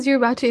You're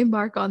about to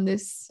embark on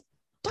this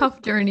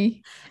tough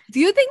journey. Do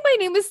you think my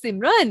name is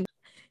Simran?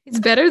 It's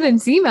better than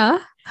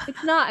Seema.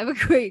 It's not. I have a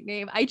great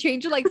name. I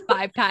changed it like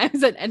 5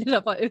 times and ended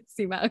up on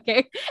Sima.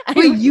 Okay.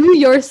 Wait, you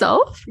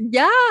yourself?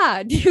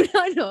 Yeah. Do you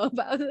not know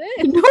about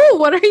it? No,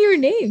 what are your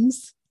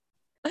names?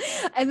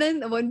 And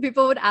then when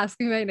people would ask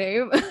me my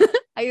name,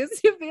 I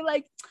used to be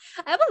like,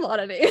 I have a lot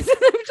of names. And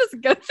I would just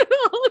go through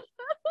all of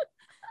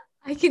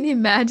I can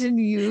imagine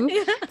you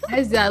them.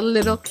 as that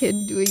little kid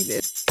doing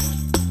this.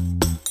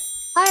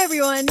 Hi,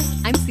 everyone.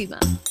 I'm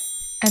Sima.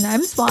 And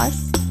I'm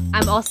Swas.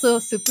 I'm also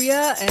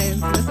Supriya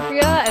and Sima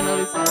Supriya and all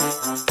these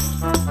stuff.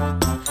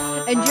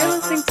 And you're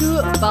listening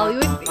to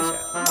Bollywood Asia.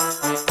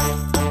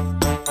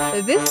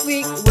 This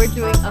week, we're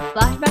doing a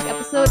flashback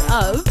episode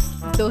of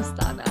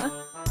Dostana,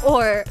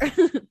 or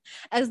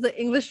as the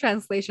English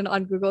translation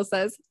on Google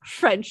says,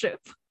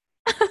 friendship.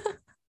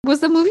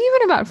 Was the movie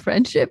even about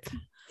friendship?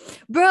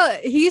 Bro,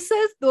 he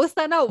says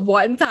Dostana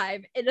one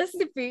time in a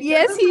speech.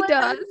 Yes, he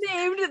does.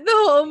 Named the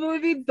whole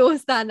movie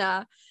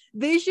Dostana.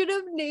 They should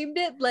have named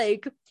it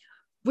like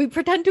We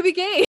Pretend to Be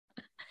Gay.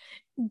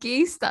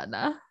 Gay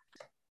Stana.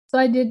 So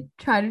I did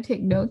try to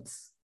take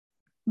notes,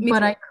 Me but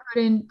too. I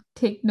couldn't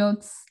take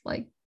notes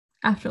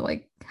after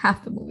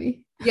half the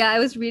movie. Yeah, I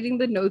was reading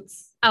the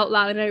notes out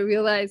loud and I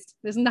realized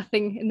there's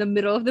nothing in the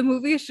middle of the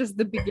movie. It's just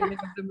the beginning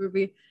of the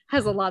movie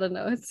has a lot of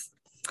notes.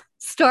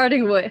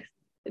 Starting with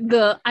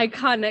the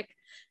iconic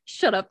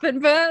Shut Up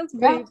and Bounce,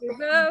 Baby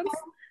Bounce.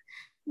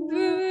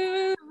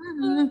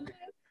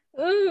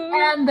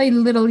 And the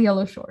little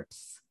yellow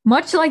shorts.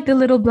 Much like the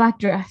little black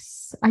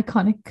dress.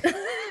 Iconic.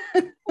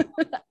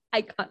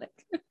 Iconic.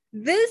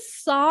 This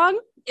song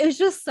is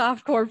just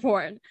softcore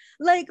porn.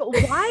 Like,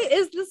 why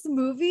is this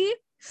movie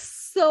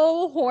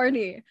so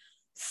horny?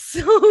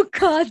 So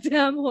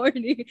goddamn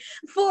horny.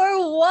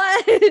 For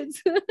what?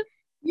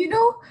 You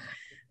know,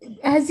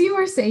 as you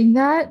were saying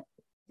that,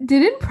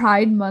 didn't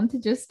Pride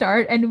Month just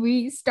start and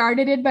we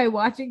started it by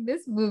watching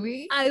this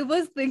movie? I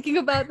was thinking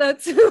about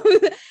that too.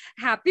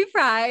 Happy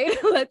Pride.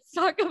 Let's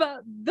talk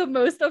about the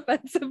most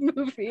offensive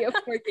movie of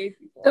for gay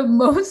people. The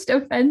most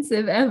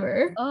offensive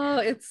ever. Oh,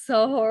 it's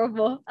so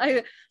horrible.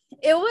 I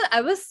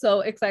was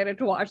so excited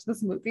to watch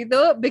this movie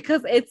though,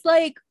 because it's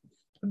like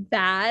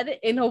bad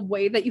in a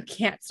way that you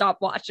can't stop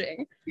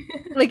watching.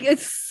 Like,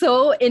 it's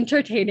so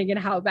entertaining in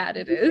how bad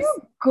it is.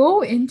 You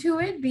go into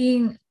it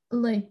being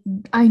like,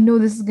 I know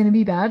this is gonna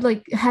be bad.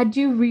 Like, had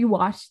you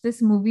rewatched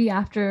this movie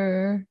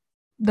after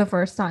the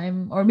first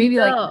time, or maybe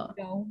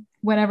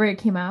whenever it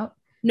came out?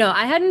 No,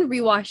 I hadn't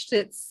rewatched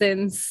it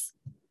since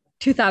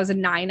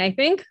 2009, I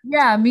think.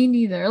 Yeah, me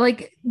neither.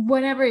 Like,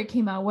 whenever it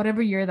came out,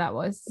 whatever year that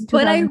was.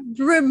 But I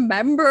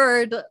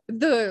remembered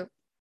the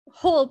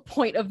whole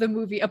point of the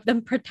movie of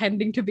them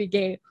pretending to be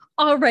gay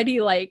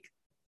already. Like,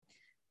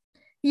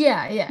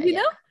 yeah, you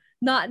know,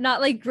 not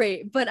like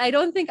great, but I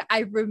don't think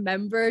I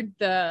remembered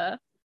the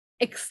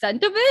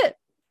extent of it.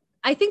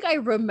 I think I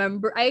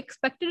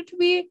expected it to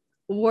be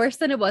worse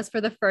than it was for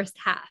the first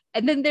half.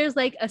 And then there's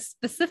like a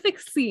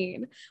specific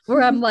scene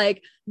where I'm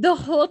like, the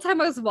whole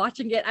time I was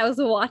watching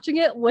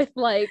it with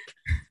like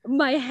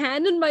my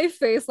hand in my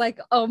face, like,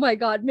 oh my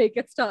God, make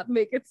it stop,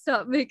 make it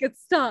stop, make it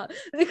stop.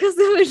 Because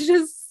it was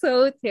just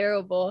so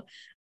terrible.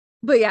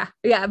 But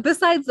yeah,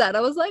 besides that,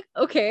 I was like,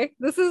 okay,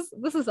 this is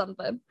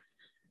something.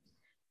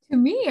 To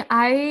me,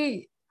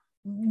 I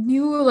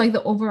knew like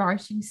the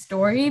overarching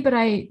story, but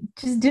I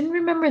just didn't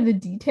remember the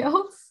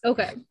details.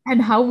 Okay.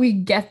 And how we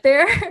get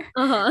there.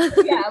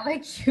 Yeah,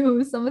 like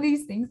some of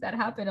these things that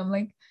happen, I'm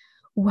like,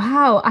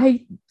 wow,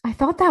 I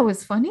thought that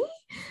was funny.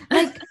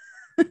 Like,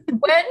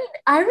 when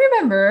I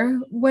remember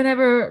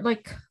whenever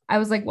like I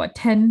was like, what,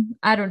 10?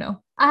 I don't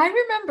know. I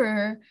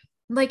remember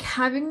like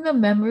having the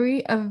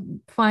memory of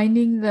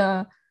finding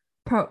the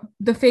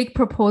fake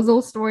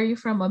proposal story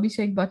from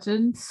Abhishek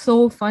Bachchan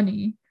so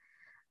funny.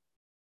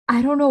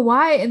 I don't know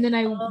why. And then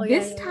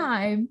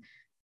time,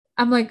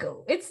 I'm like,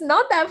 it's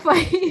not that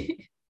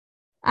funny.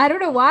 I don't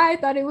know why I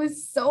thought it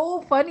was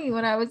so funny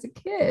when I was a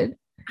kid.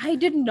 I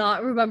did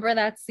not remember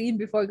that scene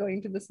before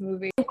going to this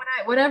movie.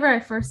 Whenever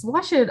I first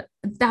watched it,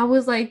 that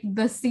was like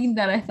the scene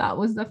that I thought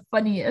was the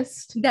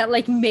funniest. That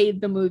like made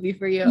the movie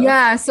for you.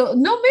 Yeah. So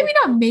no, maybe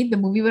not made the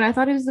movie, but I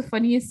thought it was the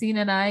funniest scene,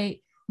 and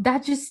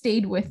that just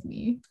stayed with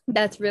me.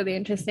 That's really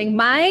interesting.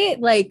 My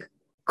like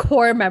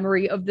core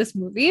memory of this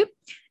movie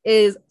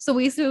is, so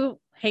we used to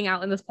hang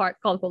out in this park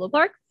called Polo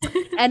Park.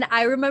 And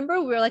I remember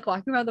we were like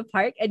walking around the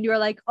park and you were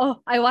like,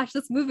 oh, I watched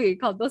this movie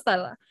called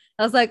Dostana.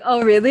 I was like,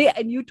 oh, really?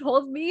 And you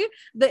told me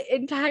the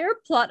entire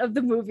plot of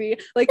the movie,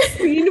 like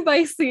scene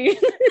by scene.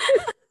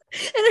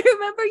 And I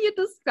remember you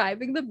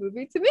describing the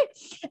movie to me.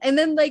 And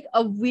then like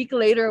a week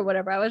later or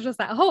whatever, I was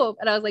just at home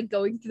and I was like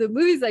going through the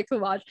movies I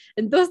could watch.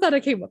 And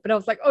Dostana came up and I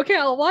was like, okay,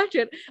 I'll watch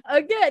it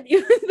again,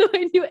 even though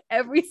I knew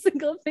every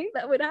single thing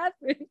that would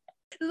happen.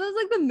 So that was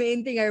like the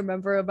main thing I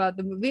remember about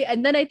the movie.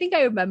 And then I think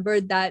I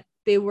remembered that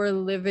they were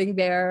living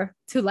there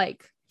to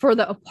like for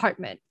the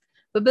apartment.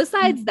 But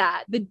besides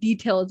that, the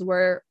details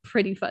were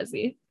pretty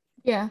fuzzy.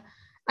 Yeah.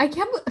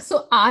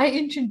 So I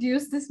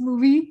introduced this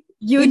movie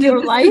You in did your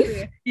this to life.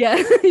 me.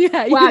 Yeah.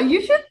 Yeah. Wow,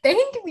 you should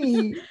thank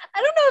me.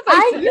 I don't know if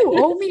I should. You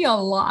owe me a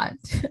lot.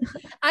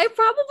 I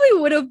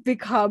probably would have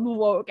become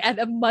woke at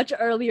a much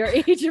earlier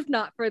age if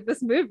not for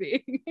this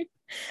movie.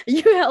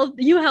 You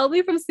held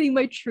me from seeing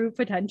my true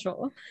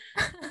potential.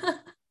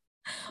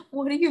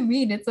 What do you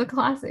mean? It's a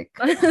classic.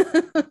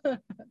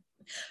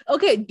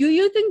 Okay, do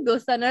you think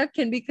Dostana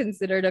can be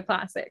considered a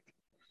classic?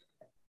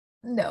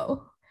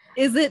 No.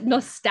 Is it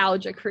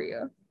nostalgic for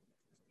you?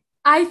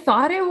 I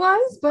thought it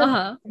was, but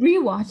Uh-huh.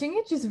 rewatching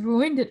it just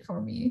ruined it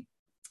for me.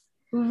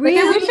 Really?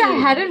 Like I wish I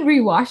hadn't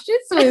rewatched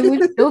it so it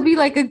would still be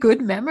like a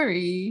good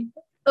memory.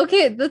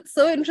 Okay, that's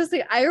so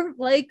interesting. I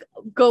like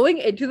going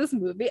into this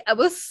movie, I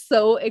was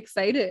so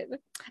excited.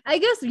 I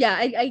guess, yeah,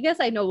 I guess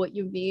I know what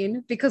you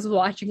mean because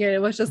watching it,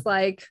 it was just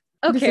like,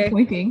 okay,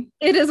 Disappointing.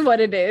 it is what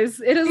it is.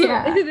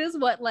 Yeah. It is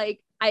what like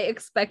I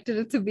expected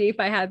it to be if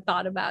I had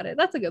thought about it.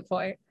 That's a good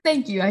point.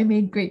 Thank you. I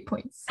made great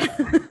points.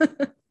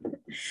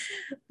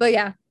 But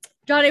yeah,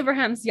 John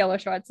Abraham's yellow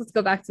shorts. Let's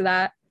go back to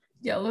that.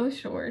 Yellow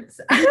shorts.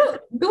 I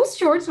don't, those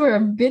shorts were a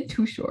bit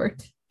too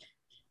short.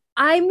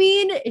 I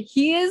mean,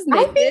 he is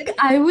naked. I think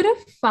I would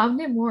have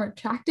found it more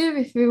attractive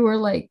if it were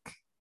like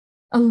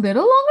a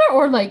little longer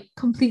or like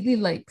completely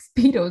like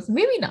Speedos.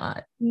 Maybe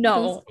not.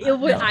 No, Those- it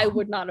would. no. I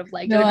would not have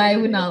liked No, it. I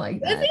would not like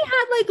If that. he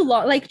had like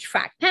long, like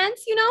track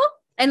pants, you know,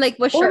 and like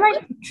was Or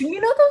shirtless. like, you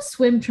know those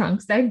swim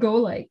trunks that go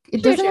like,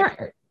 it Sure, doesn't sure.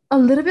 have a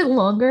little bit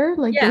longer,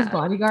 like Yeah. those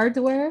bodyguards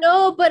wear?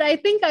 No, but I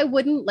think I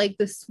wouldn't like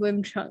the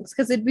swim trunks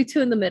because it'd be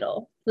too in the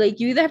middle. Like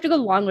you either have to go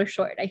long or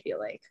short, I feel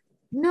like.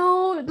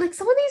 No, like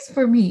some of these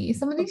for me,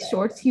 some of these Okay.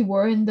 shorts he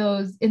wore in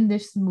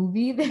this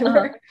movie, they Uh-huh.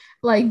 were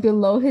like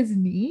below his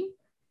knee.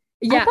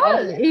 I Yeah,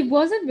 thought it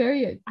wasn't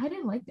very, I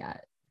didn't like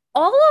that.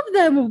 all of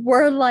them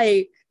were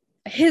like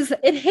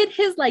it hit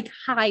his like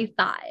high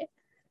thigh.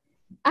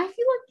 I feel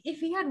like if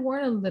he had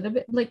worn a little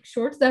bit like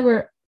shorts that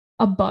were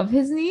above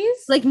his knees,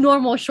 Like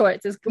normal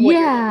shorts is what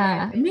you're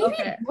yeah, saying. maybe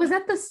Okay. was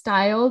that the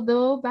style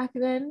though back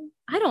then?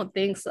 I don't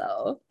think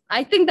so.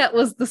 I think that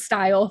was the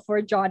style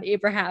for John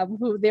Abraham,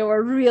 who they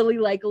were really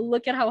like,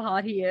 look at how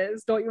hot he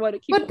is. Don't you want to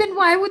keep But then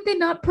why would they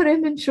not put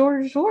him in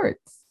shorter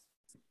shorts?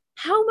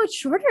 how much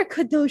shorter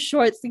could those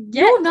shorts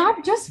get? No,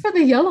 not just for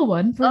the yellow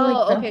one, for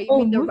like the Okay. You whole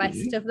mean the movie.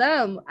 rest of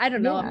them? I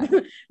don't know. Yeah.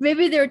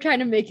 Maybe they were trying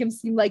to make him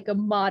seem like a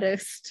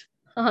modest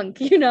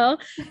hunk, you know?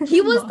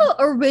 He was the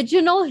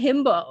original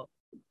himbo.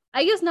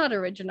 I guess not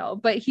original,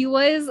 but he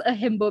was a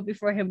himbo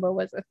before himbo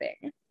was a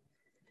thing.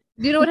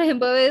 Do you know what a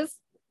himbo is?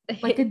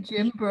 like a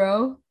gym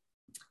bro.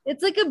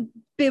 It's like a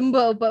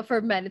bimbo, but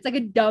for men. It's like a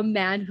dumb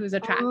man who's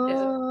attractive.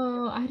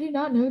 Oh, I did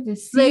not know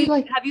this. See,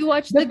 like have you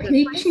watched the The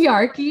Good Place?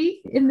 patriarchy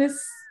in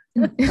this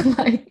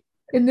like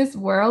in this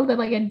world that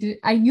like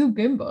I knew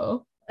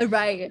bimbo.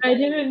 Right. I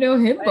didn't know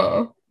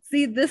himbo.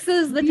 See, this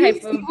is the Do you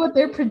type see of. what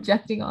they're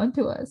projecting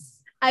onto us?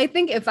 I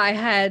think if I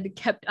had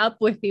kept up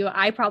with you,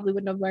 I probably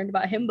wouldn't have learned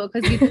about himbo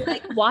because you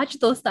like watch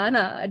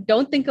Dostana.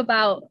 Don't think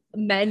about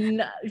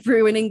men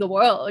ruining the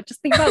world.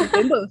 Just think about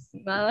bimbo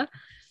cinema.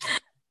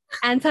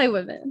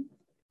 Anti-women.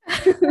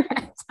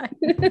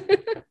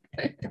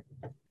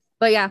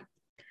 But yeah,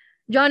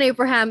 John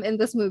Abraham in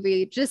this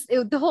movie,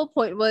 the whole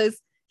point was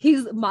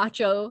he's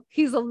macho,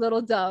 he's a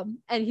little dumb,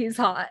 and he's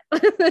hot.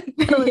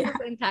 That was Yeah.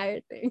 the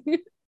entire thing.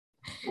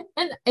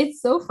 And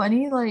it's so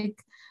funny,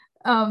 like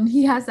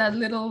he has that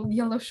little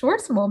yellow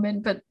shorts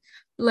moment, but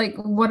like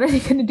what are they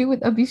gonna do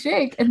with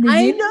Abhishek? And they I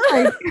made him, know.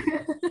 like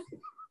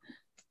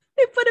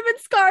They put him in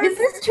scarves. is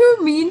this too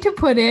mean to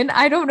put in?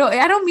 I don't know.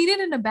 I don't mean it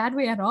in a bad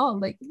way at all.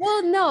 Like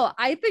Well, no,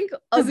 I think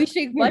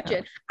Abhishek yeah.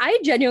 Bachchan. I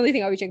genuinely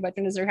think Abhishek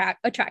Bachchan is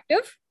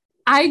attractive.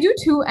 I do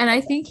too, and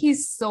I think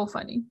he's so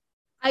funny.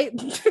 He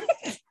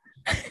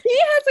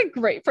has a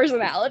great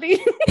personality.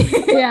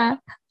 Yeah.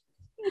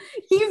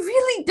 He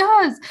really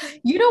does.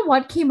 You know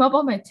what came up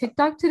on my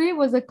TikTok today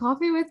was a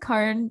Coffee with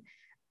Karan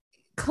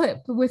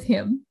clip with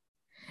him.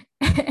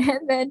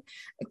 And then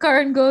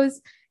Karan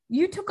goes,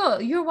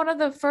 you're one of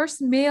the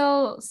first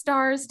male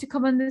stars to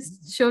come on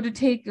this show to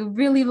take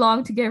really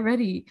long to get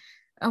ready.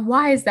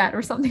 Why is that?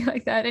 Or something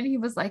like that. And he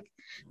was like,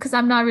 because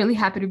I'm not really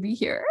happy to be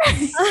here.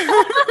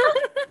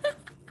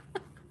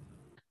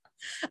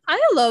 I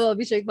love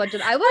Abhishek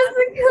Bachchan. I was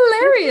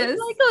That's hilarious.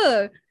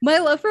 my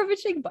love for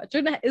Abhishek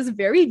Bachchan is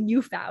very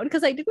newfound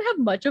because I didn't have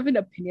much of an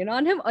opinion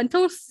on him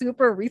until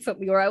super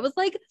recently, where I was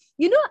like,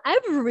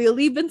 I've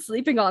really been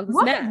sleeping on this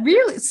What man.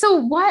 really? So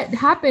what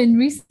happened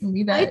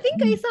recently that I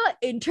think I saw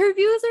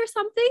interviews or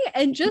something,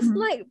 and just Mhm.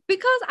 like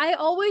because I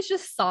always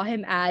just saw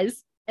him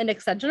as an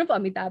extension of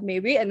Amitabh,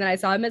 maybe, and then I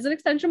saw him as an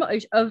extension of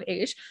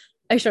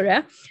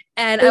Aishwarya,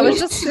 and I was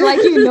just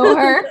like you know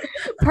her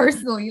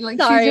personally, like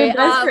sorry. she's your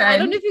best friend. I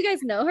don't know if you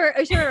guys know her.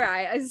 Aishwarya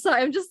Rai.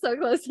 I'm just so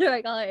close to her.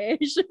 I call her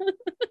Aish.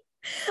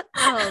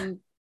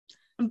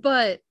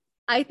 But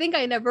I think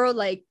I never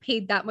like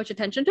paid that much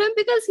attention to him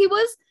because he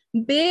was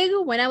big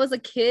when I was a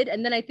kid,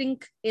 and then I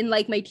think in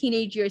like my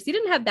teenage years he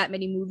didn't have that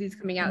many movies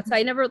coming out, so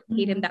I never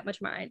paid him that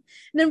much mind.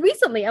 And then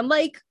recently I'm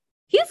like,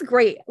 he's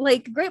great.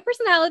 Like great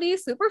personality,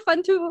 super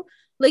fun to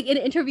like in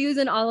interviews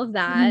and all of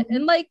that, Mhm.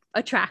 and like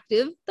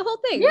attractive, the whole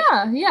thing.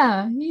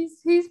 Yeah,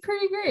 he's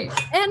pretty great.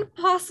 And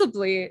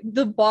possibly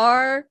the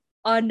bar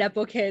on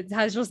Nepo Kids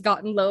has just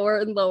gotten lower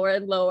and lower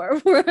and lower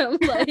where I'm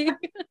like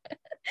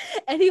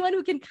anyone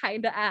who can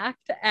kind of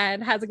act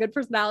and has a good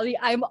personality,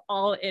 I'm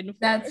all in for.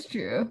 That's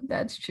true.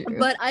 That's true.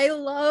 But I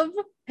love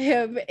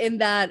him in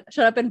that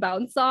Shut Up and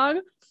Bounce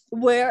song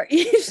where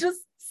he's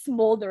just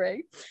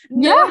smoldering.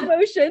 No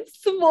emotion,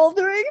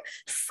 smoldering,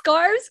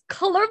 scars,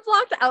 color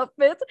blocked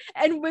outfits,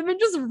 and women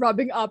just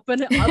rubbing up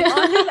and up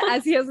on him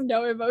as he has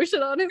no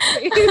emotion on his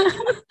face.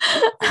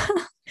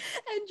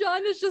 And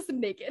John is just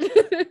naked.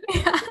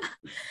 Yeah.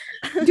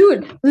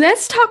 Dude,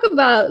 let's talk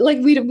about like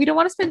we don't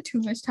want to spend too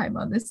much time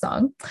on this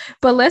song,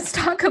 but let's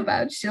talk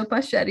about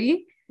Shilpa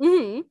Shetty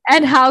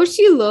and how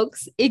she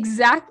looks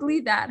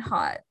exactly that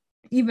hot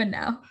even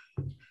now.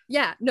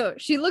 Yeah, no,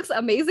 she looks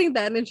amazing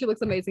then and she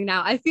looks amazing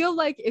now. I feel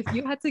like if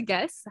you had to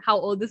guess how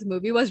old this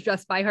movie was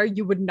just by her,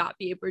 you would not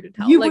be able to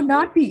tell. You would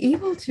not be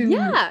able to.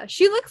 Yeah,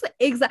 she looks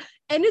exact.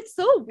 And it's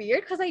so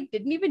weird because I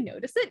didn't even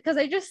notice it because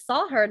I just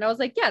saw her and I was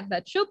like, yeah,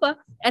 that's Shilpa.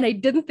 And I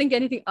didn't think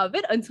anything of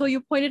it until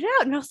you pointed it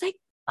out. And I was like,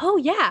 oh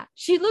yeah,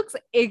 she looks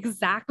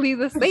exactly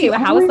the same.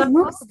 How is that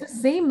looks possible? The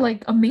same,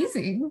 like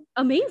amazing.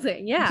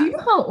 Amazing, yeah. Do you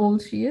know how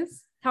old she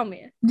is? Tell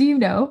me. Do you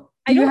know?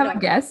 Do you have a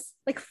guess?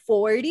 Like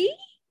 40?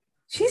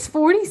 She's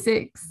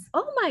 46.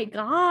 Oh my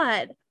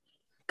God.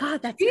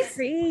 God, that's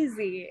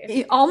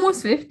crazy.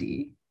 Almost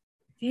 50.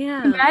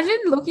 Yeah. Imagine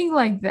looking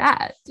like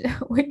that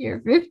when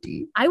you're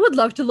 50. I would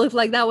love to look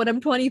like that when I'm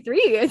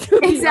 23.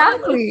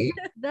 Exactly.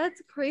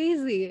 That's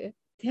crazy.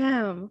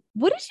 Damn.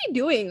 What is she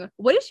doing?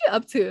 What is she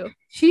up to?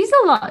 She's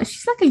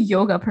like a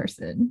yoga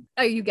person.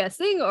 Are you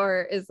guessing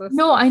or is this?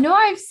 No, I know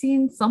I've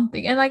seen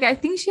something. And like I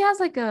think she has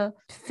like a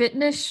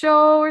fitness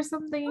show or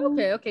something.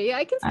 Okay. Yeah,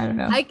 I can see. I don't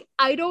know.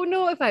 I don't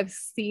know if I've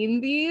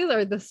seen these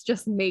or this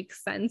just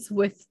makes sense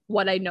with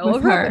what I know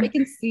of her, but I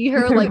can see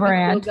her like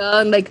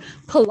yoga and like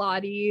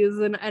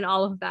Pilates and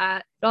all of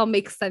that. It all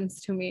makes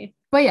sense to me.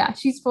 But yeah,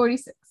 she's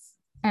 46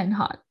 and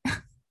hot.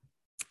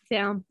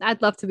 Damn,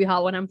 I'd love to be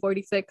hot when I'm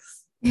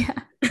 46. Yeah,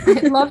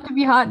 I'd love to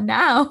be hot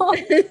now.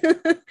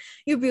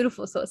 You're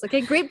beautiful, Sos.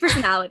 Okay, great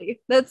personality.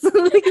 That's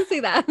we can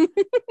say that.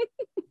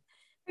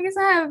 I guess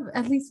I have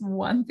at least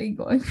one thing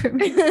going for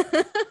me,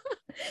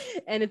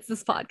 and it's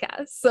this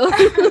podcast. So,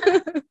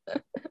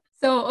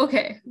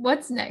 okay,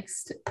 what's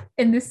next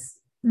in this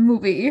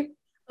movie?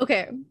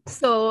 Okay,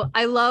 so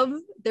I love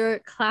their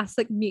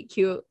classic meet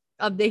cute.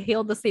 They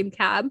hailed the same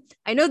cab.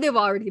 I know they've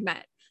already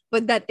met,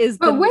 but that is.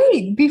 But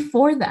wait,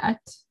 before that,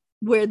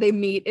 where they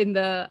meet in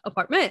the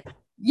apartment.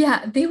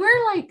 Yeah, they were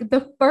like,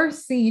 the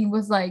first scene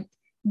was like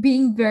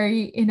being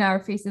very in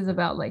our faces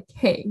about like,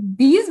 hey,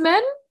 these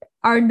men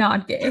are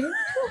not gay. No,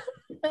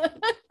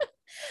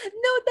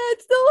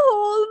 that's the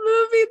whole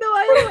movie though.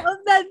 I love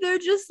that. They're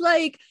just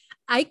like,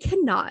 I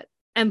cannot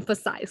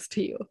emphasize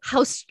to you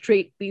how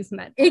straight these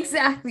men are.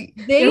 Exactly.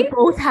 They're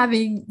both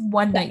having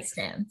one night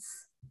stands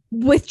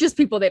with just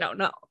people they don't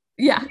know.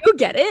 Yeah. You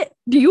get it?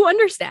 Do you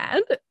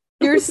understand?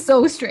 They're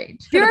so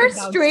straight. They're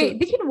straight.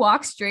 They can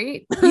walk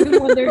straight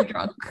even when they're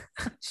drunk.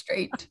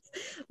 Straight.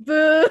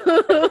 Boo.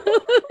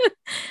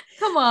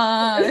 Come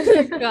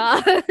on.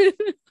 God.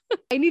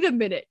 I need a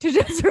minute to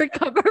just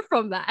recover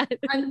from that.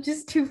 I'm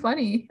just too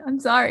funny. I'm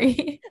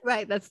sorry.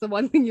 Right. That's the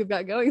one thing you've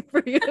got going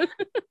for you.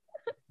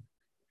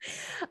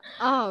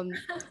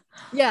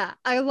 Yeah,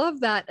 I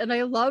love that. And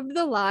I love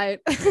the line.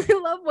 I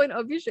love when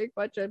Abhishek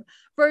Bachchan,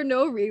 for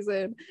no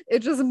reason,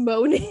 it's just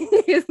moaning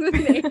is the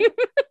name.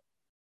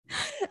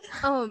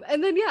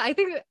 And then I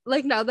think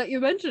like now that you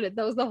mention it,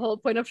 that was the whole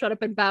point of Shut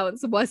Up and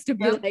Bounce, was to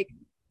be like,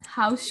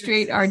 how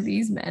straight are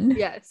these men?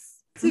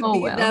 Yes, to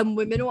be them.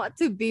 Women want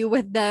to be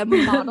with them.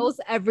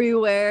 Models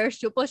everywhere.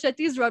 Shilpa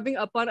Shetty's rubbing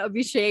up on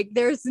Abhishek.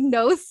 There's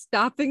no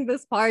stopping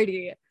this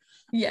party.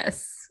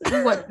 Yes,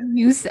 what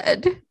you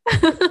said.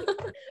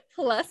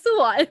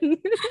 +1.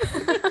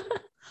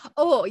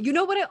 Oh, you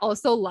know what I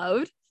also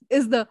loved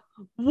is the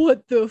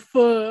what the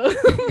fuck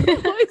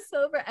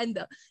voiceover and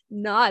the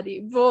naughty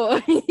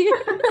boy.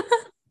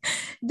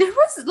 There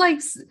was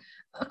like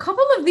a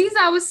couple of these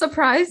I was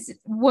surprised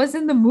was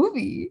in the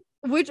movie.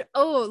 Which,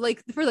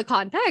 like for the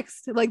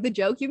context, like the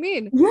joke, you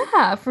mean?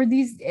 Yeah, for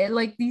these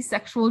like these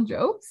sexual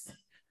jokes.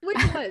 Which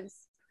was?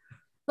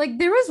 Like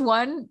there was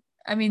one,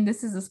 I mean,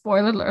 this is a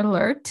spoiler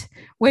alert,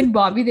 when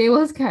Bobby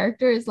Deol's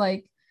character is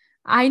like,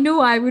 I know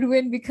I would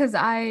win because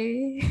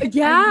I'm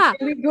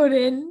really good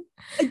in.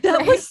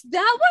 That was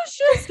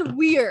just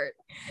weird.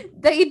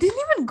 They didn't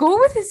even go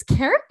with his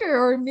character,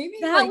 or maybe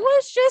that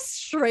was just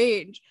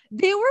strange.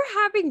 They were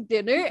having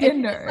dinner.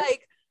 And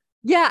like,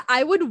 yeah,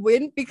 I would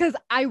win because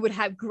I would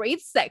have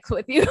great sex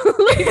with you.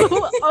 Like,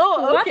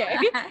 oh, okay.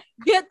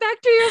 Get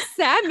back to your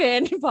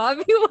salmon,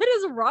 Bobby. What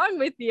is wrong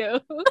with you?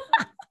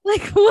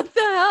 Like, what the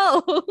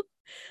hell?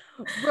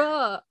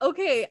 Bruh.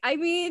 Okay, I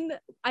mean,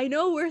 I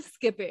know we're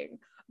skipping,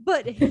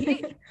 but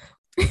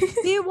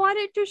they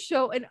wanted to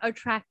show an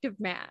attractive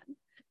man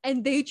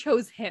and they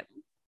chose him.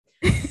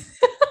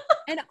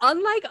 And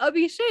unlike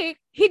Abhishek,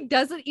 he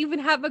doesn't even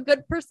have a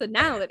good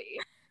personality.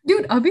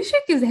 Dude,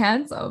 Abhishek is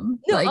handsome.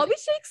 No, Like,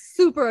 Abhishek's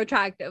super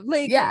attractive.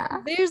 Like,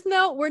 yeah.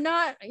 we're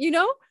not, you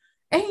know?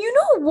 And you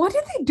know, what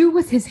did they do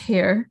with his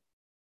hair?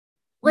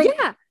 Like,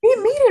 Yeah, they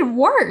made it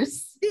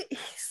worse. he's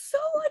so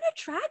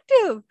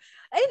unattractive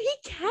and he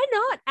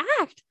cannot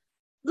act.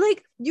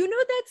 Like, you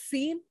know that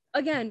scene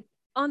again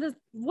on the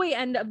way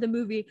end of the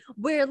movie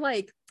where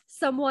like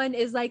someone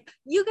is like,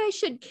 you guys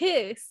should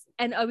kiss,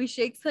 and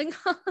Abhishek's like,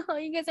 oh,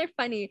 you guys are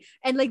funny,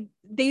 and like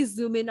they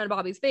zoom in on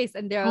Bobby's face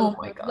and they're Oh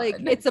my like,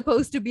 God. it's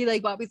supposed to be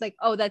like Bobby's like,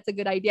 oh, that's a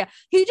good idea.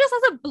 He just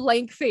has a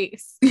blank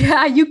face.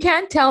 Yeah, you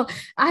can't tell.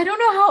 I don't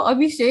know how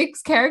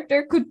Abhishek's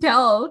character could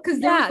tell because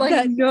Yeah,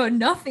 there's like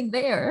nothing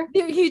there.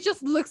 He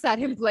just looks at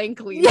him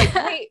blankly. Yeah.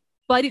 Like, wait,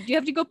 buddy, do you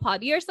have to go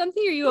potty or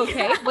something? Are you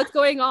okay? Yeah. What's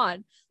going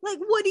on? Like,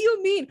 what do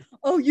you mean?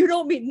 Oh, you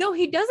don't mean? No,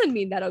 he doesn't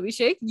mean that,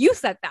 Abhishek. You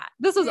said that.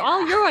 This was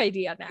all your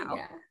idea now.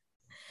 Yeah.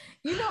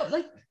 You know,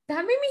 like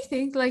that made me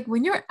think like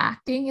when you're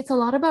acting, it's a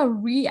lot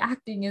about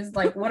reacting is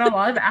like what a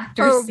lot of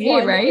actors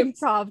say, right?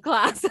 Improv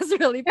class is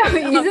really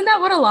Isn't that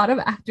what a lot of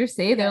actors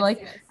say? They're Yes,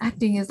 like yes.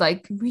 acting is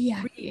like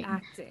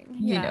reacting,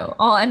 you yeah. know,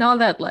 all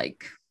that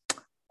like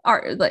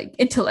art, like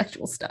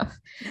intellectual stuff.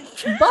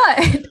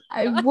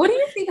 But what do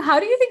you think? How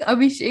do you think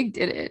Abhishek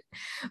did it?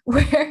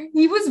 Where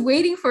he was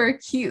waiting for a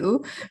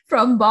cue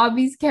from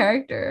Bobby's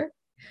character,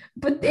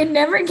 but it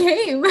never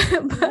came. What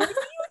do you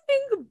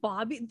think,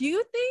 Bobby? Do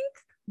you think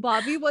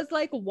Bobby was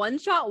like one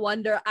shot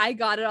wonder? I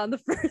got it on the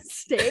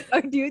first take,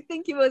 or do you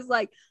think he was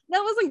like,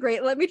 that wasn't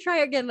great? Let me try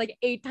again like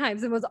 8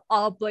 times and was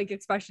all blank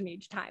expression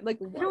each time? Like,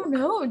 I don't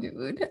know,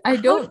 dude. I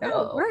don't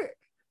know.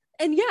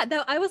 And yeah,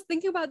 that I was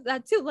thinking about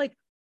that too. Like,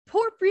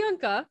 poor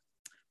Priyanka,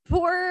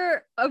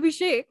 poor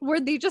Abhishek, where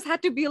they just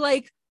had to be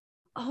like,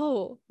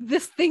 oh,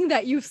 this thing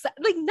that you said,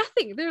 like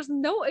nothing. There's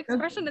no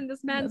expression in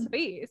this man's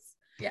face.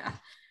 Yeah.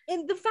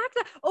 And the fact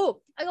that,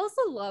 oh, I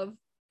also love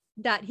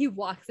that he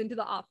walks into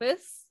the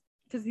office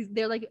because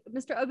they're like,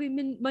 Mr.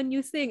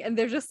 Abhimanyu Singh, and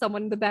there's just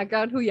someone in the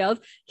background who yells,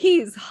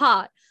 he's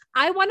hot.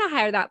 I want to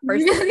hire that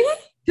person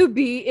to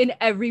be in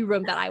every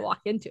room that I walk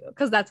into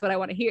because that's what I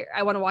want to hear.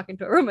 I want to walk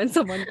into a room and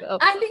someone go,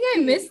 I think I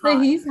missed the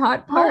he's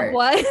hot part. Oh,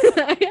 what?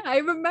 I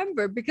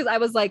remember because I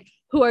was like,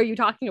 who are you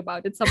talking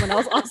about? Did someone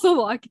else also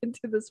walk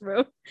into this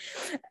room?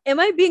 Am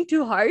I being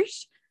too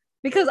harsh?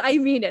 Because I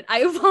mean it. I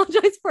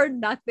apologize for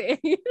nothing.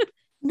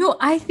 No,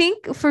 I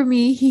think for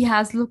me, he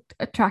has looked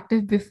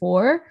attractive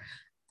before.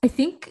 I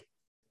think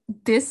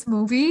this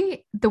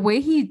movie, the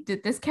way he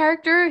did this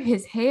character,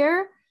 his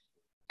hair,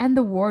 and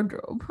the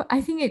wardrobe,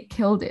 I think it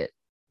killed it.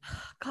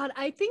 God,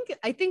 I think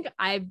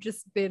I've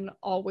just been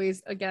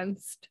always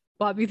against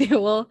Bobby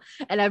Deol,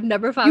 and I've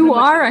never found you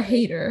are a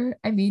hater.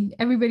 I mean,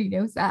 everybody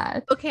knows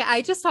that. Okay,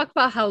 I just talked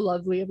about how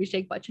lovely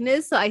Abhishek Bachchan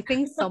is, so I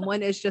think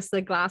someone is just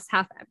a glass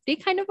half empty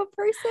kind of a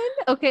person.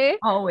 Okay,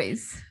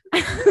 always.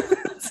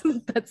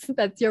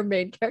 that's your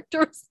main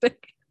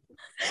characteristic.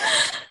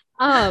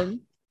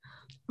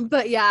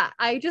 But yeah,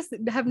 I just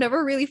have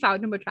never really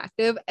found him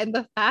attractive, and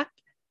the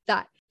fact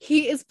that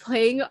he is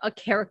playing a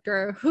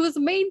character whose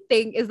main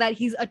thing is that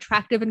he's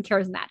attractive and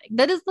charismatic.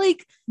 That is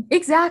like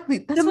exactly.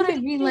 That's what I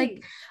mean.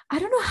 Like, I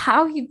don't know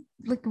how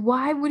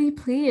why would he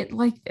play it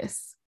like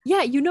this?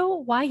 Yeah, you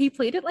know why he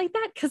played it like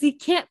that? Because he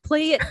can't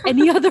play it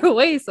any other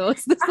way. So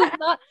this is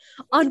not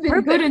on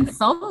purpose. Good in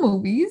some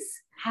movies.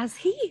 Has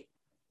he?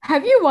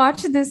 Have you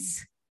watched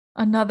this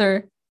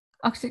another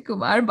Akshay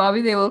Kumar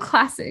Bobby Deol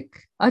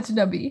classic,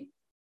 Ajnabi?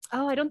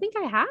 Oh, I don't think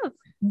I have.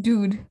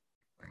 Dude.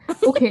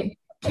 Okay.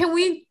 Can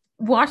we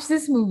watch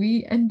this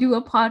movie and do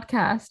a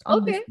podcast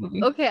on this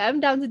movie? Okay, I'm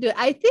down to do it.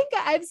 I think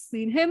I've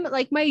seen him.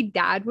 Like my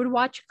dad would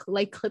watch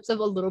like clips of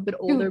a little bit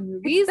older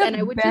movies, and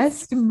I would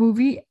best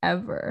movie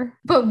ever.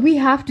 But we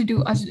have to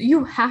do.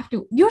 You have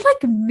to. You're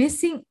like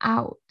missing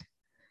out.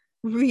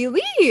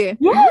 Really? Yes.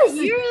 What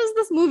year is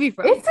this movie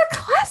from? It's a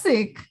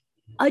classic.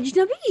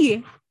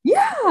 Ajnabi.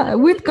 Yeah,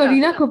 with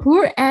Kareena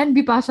Kapoor and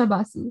Bipasha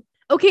Basu.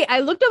 Okay, I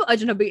looked up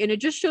Ajnabi and it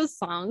just shows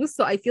songs,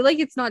 so I feel like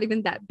it's not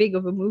even that big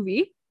of a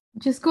movie.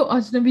 Just go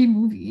Ajnabi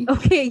movie.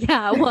 Okay,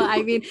 yeah. Well,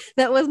 I mean,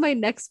 that was my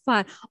next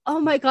plan. Oh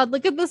my God,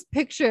 look at this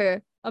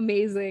picture.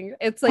 Amazing.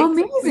 It's like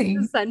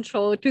amazing.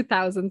 Central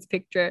 2000s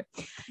picture.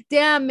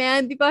 Damn,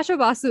 man. Bipasha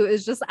Basu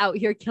is just out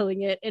here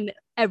killing it in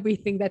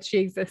everything that she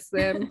exists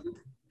in.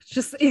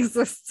 Just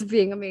exists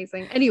being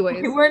amazing. Anyways.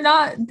 Okay, we're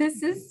not,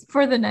 this is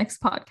for the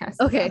next podcast.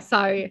 Okay,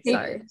 sorry.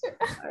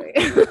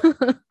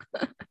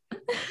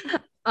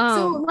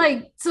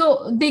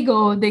 So they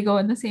go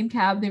in the same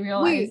cab. They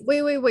realize.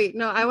 Wait.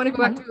 No, I want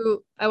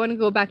to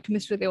go back to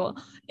Mr.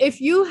 Deol. If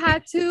you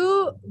had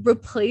to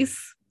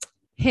replace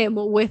him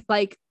with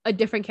like a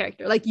different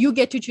character, like you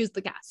get to choose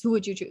the cast, who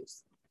would you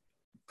choose?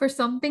 For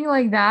something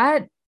like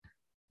that,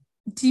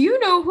 do you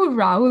know who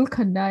Rahul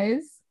Khanna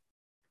is?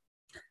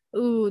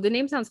 Ooh, the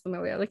name sounds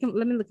familiar. Let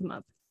me look him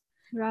up.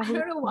 Rahul. I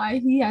don't know why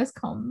he has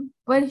come,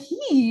 but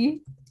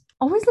he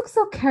always looks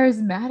so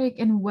charismatic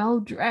and well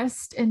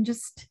dressed, and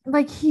just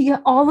like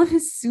all of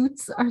his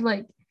suits are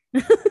like,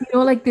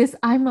 like this.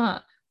 I'm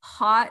a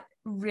hot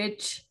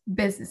rich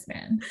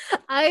businessman.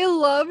 I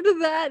loved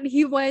that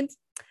he went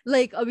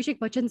like Abhishek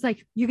Bachchan's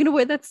like, "You're gonna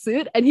wear that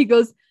suit," and he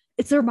goes,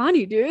 "It's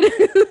Armani, dude."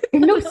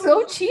 It looks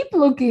so cheap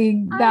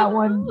looking, I that know.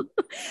 one.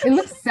 It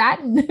looks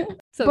satin.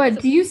 So But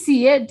good. do you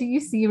see it? Do you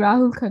see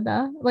Rahul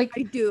Khanna? Like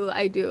I do.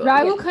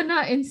 Rahul Yeah.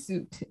 Khanna in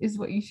suit is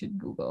what you should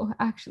Google,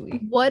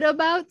 actually. What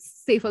about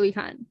Saif Ali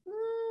Khan?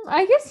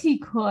 I guess he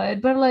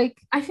could, but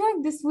like I feel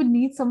like this would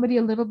need somebody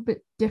a little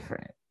bit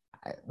different.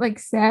 Like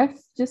Seth,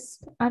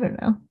 just I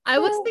don't know. I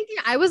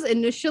was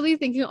initially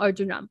thinking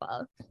Arjun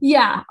Rampal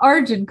Yeah,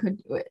 Arjun could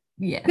do it.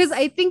 Yes. because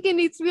I think it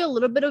needs to be a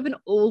little bit of an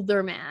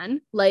older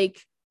man,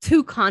 like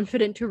too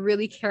confident to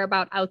really care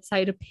about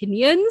outside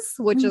opinions,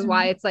 which is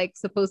why it's like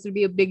supposed to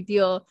be a big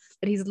deal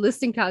that he's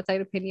listening to outside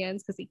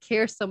opinions because he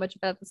cares so much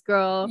about this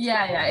girl.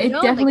 Yeah, You it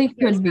know, definitely like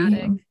could be charismatic.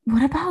 him.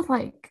 What about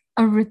like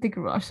a Hrithik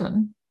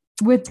Roshan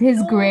with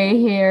his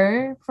gray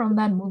hair from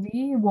that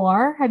movie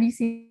War? Have you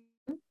seen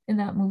him in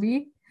that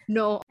movie?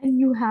 No, And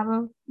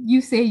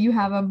you say you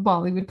have a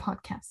Bollywood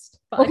podcast.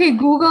 Okay,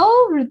 Google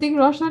Hrithik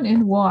Roshan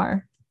in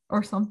War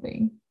or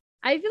something.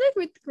 I feel like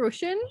Hrithik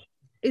Roshan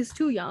is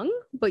too young,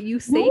 but you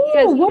say No, he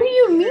has what do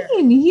you hair.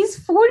 mean?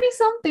 He's 40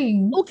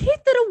 something. Okay,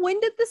 then when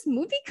did this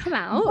movie come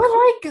out? But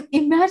like,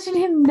 imagine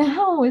him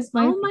now is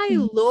my Oh my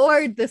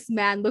lord, this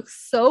man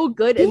looks so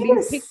good he in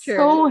these is pictures.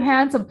 so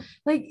handsome.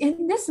 Like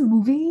in this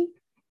movie,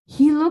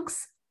 he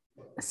looks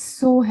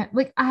so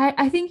like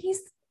I think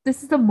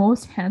this is the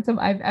most handsome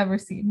I've ever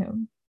seen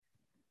him.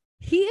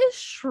 He is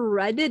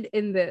shredded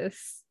in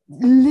this.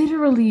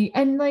 Literally.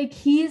 And like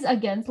he's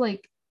against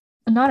like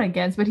not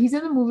against, but he's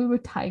in the movie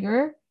with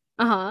Tiger.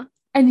 Uh-huh.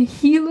 And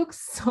he looks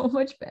so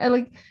much better.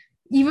 Like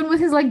even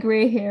with his like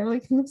gray hair,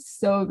 like he looks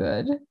so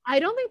good. I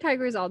don't think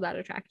Tiger is all that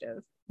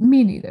attractive.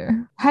 Me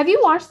neither. Have you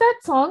watched that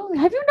song?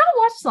 Have you not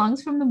watched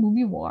songs from the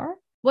movie War?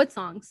 What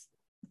songs?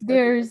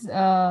 There's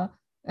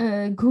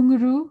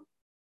Gunguru.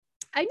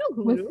 I know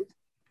Guru.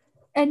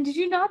 And did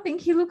you not think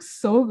he looks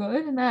so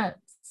good in that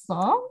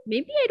song?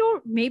 Maybe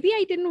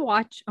I didn't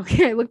watch.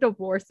 Okay, I looked up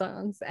war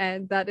songs,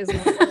 and that is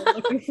not what I'm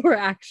looking for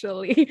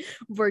actually.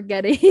 We're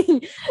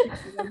getting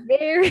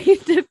very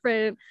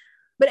different.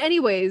 But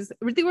anyways,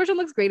 Hrithik Roshan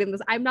looks great in this.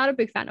 I'm not a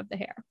big fan of the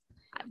hair.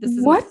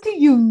 What do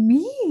you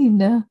mean?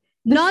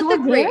 Not the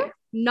gray. Hair?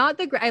 Not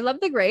the gray. I love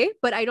the gray,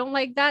 but I don't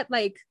like that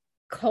like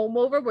comb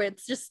over where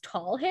it's just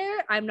tall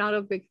hair. I'm not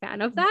a big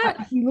fan of that.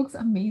 But he looks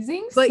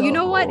amazing. But you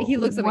know what? He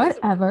looks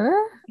amazing. Whatever.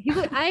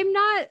 I'm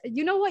not.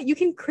 You know what? You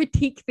can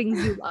critique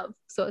things you love,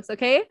 so it's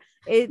okay.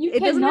 You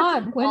doesn't have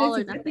cannot to when fall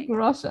it's or Hrithik nothing.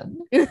 Roshan.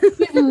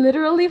 He's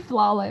literally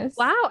flawless.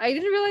 Wow, I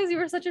didn't realize you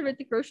were such a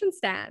Hrithik Roshan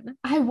stan.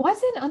 I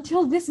wasn't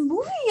until this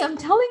movie. I'm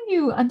telling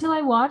you, until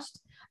I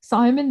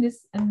saw him in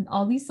this and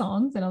all these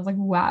songs, and I was like,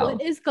 wow.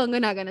 What is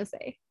Kangana gonna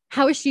say?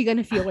 How is she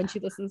gonna feel when she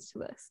listens to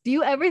this? Do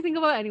you ever think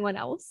about anyone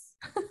else?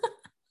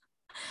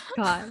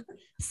 God,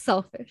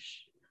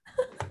 selfish.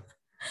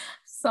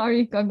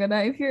 Sorry,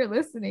 Kangana, if you're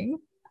listening.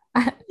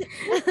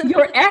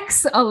 Your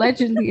ex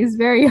allegedly is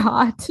very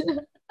hot.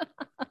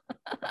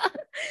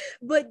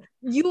 But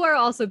you are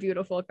also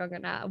beautiful,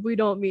 Kangana. We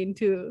don't mean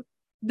to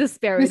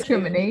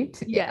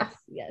discriminate. Yes,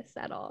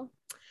 at all.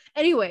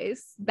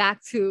 Anyways,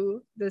 back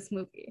to this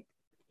movie.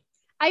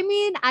 I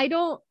mean,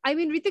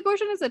 Hrithik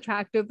Roshan is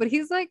attractive, but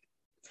he's like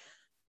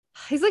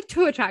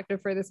too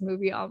attractive for this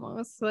movie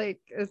almost. Like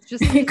it's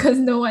just because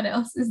no one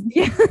else is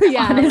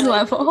on his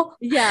level.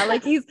 Yeah,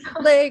 like he's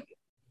like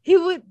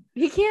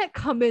he can't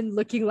come in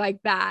looking like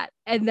that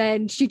and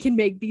then she can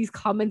make these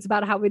comments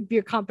about how it'd be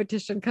a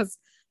competition because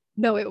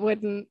no, it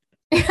wouldn't.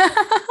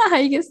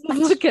 I guess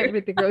look at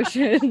Hrithik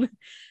Roshan.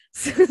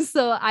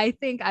 So I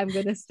think I'm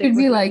gonna stick. It'd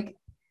be like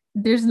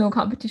there's no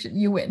competition,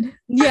 you win.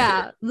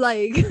 Yeah,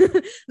 like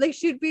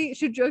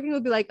should jokingly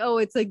be like, oh,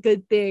 it's a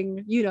good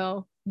thing, you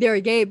know, they're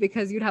gay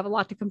because you'd have a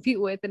lot to compete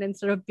with, and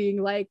instead of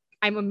being like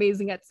I'm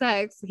amazing at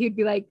sex, he'd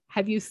be like,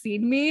 have you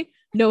seen me?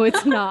 No,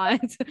 it's not.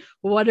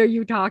 What are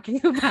you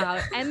talking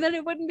about? And then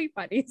it wouldn't be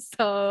funny.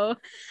 So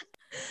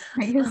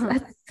I guess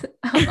that's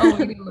a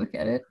way to look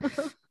at it.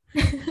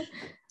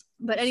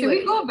 But anyway, should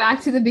we go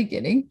back to the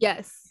beginning?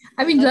 Yes.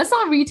 I mean, let's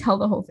not retell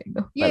the whole thing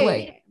though. Yeah, but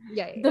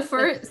like the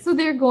first, so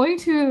they're going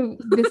to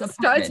this apartment.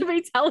 Start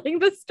retelling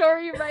the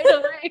story right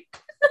away.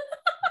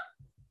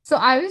 So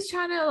I was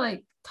trying to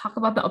like talk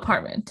about the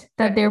apartment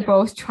that they're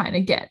both trying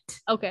to get.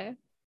 Okay.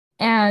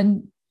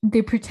 And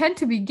they pretend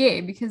to be gay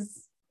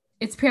because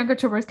it's Priyanka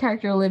Chopra's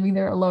character living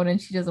there alone and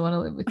she doesn't want to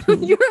live with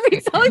you. You were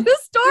retelling the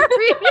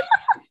story.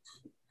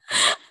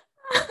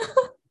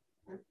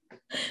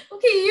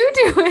 Okay, you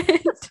do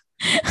it.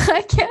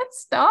 I can't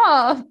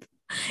stop.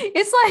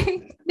 It's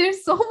like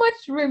there's so much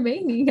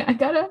remaining. I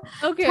gotta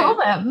tell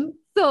them.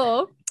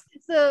 So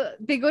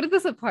they go to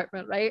this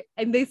apartment, right?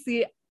 And they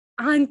see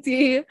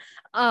Auntie.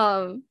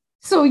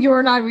 So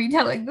you're not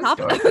retelling the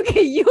story.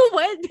 Okay, you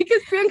went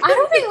because Priyanka. I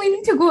don't think we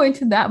need to go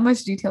into that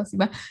much detail,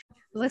 Seema.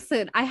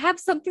 Listen, I have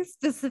something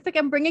specific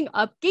I'm bringing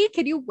up. Gay,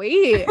 can you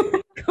wait?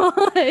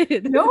 God.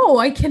 No,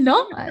 I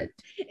cannot.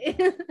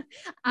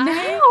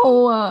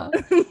 No.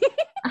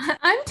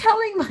 I'm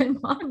telling my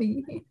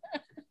mommy.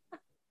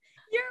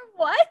 Your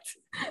What?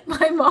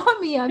 My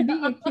mommy, I'm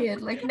being a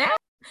kid. Like now.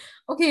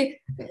 Okay,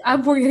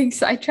 we're getting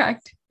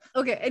sidetracked.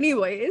 Okay,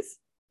 anyways.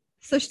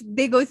 So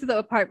they go to the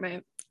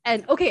apartment.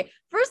 And okay,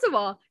 first of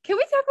all, can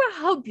we talk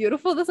about how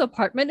beautiful this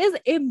apartment is?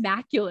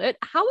 Immaculate.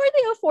 How are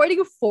they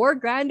affording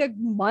 $4,000 a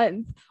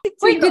month?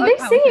 Wait, did they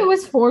say it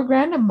was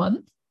 $4,000 a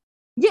month?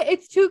 Yeah,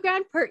 it's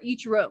 $2,000 per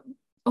each room.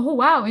 Oh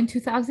wow, in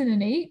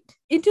 2008?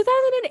 In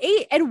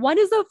 2008, and one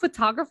is a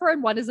photographer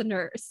and one is a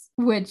nurse.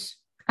 Which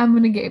I'm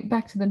gonna get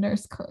back to the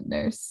nurse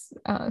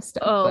stuff.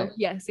 Oh, but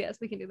yes,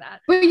 we can do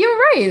that. But you're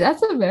right,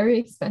 that's a very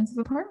expensive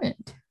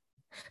apartment.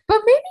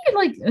 But maybe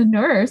like a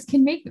nurse they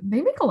make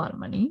a lot of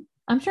money.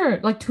 I'm sure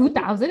like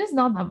 2,000 is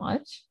not that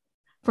much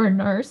for a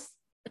nurse.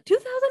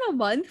 2,000 a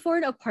month for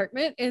an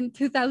apartment in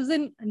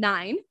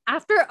 2009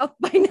 after a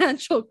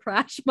financial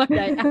crash, might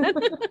I add.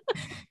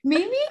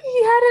 Maybe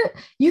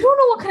you don't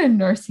know what kind of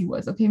nurse he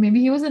was. Okay,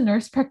 maybe he was a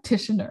nurse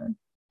practitioner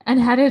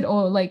and had it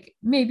all like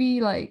maybe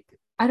like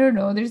I don't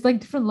know. There's like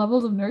different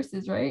levels of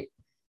nurses, right?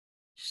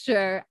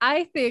 Sure.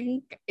 I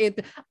don't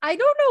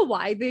know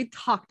why they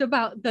talked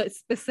about the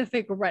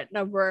specific rent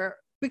number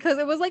because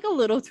it was like a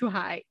little too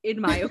high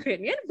in my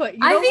opinion, but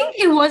I think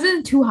it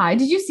wasn't too high.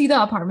 Did you see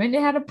the apartment?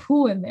 It had a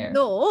pool in there.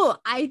 No,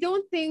 I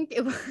don't think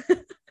it was.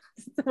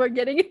 We're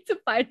getting into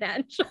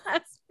financial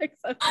aspects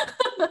of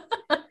it.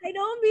 I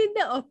don't mean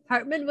the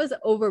apartment was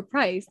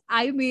overpriced.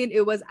 I mean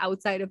it was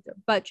outside of their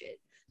budget.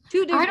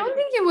 I don't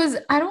think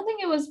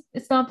it was.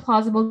 It's not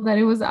plausible that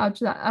it was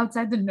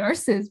outside the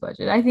nurse's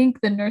budget. I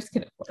think the nurse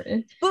can afford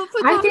it. But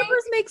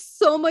photographers make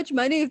so much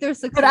money if they're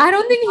successful. But I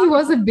don't think he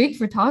was a big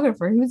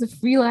photographer. He was a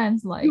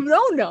freelance, like.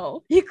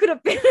 No. He could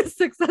have been a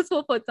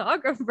successful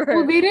photographer.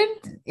 Well, they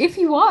didn't. If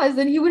he was,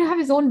 then he would have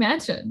his own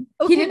mansion.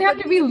 Okay, he didn't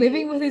have to be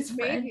living with his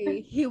friend.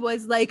 Maybe he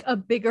was like a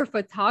bigger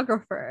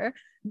photographer,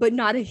 but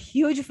not a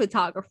huge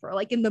photographer,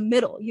 like in the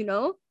middle,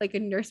 like a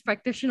nurse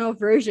practitioner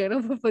version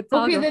of a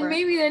photographer. Okay, then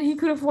maybe he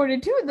could afford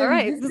it too. Then all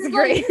right, this is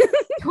great. Like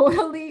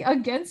totally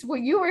against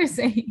what you were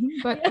saying,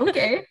 but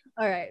okay.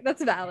 All right,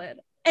 that's valid.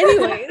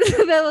 Anyway,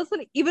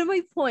 listen, even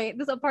my point,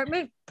 this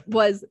apartment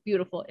was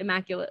beautiful,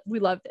 immaculate. We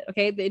loved it.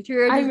 Okay, the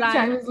interior design.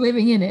 I was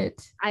living in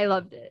it. I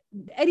loved it.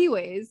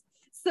 Anyways,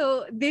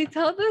 so they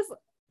tell this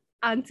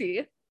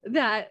auntie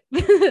that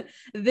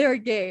they're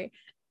gay,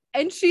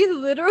 and she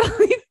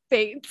literally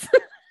faints.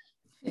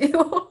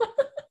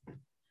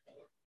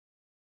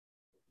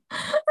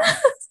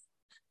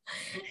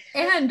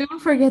 And don't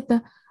forget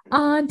the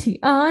auntie.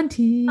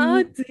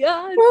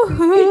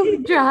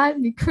 Woohoo, drive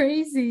me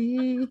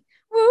crazy.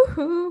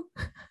 Woohoo.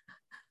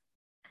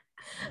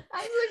 I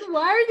was like,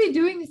 why are they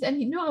doing this?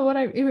 And you know what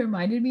it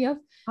reminded me of?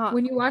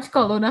 When you watch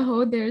Kalona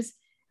Ho, there's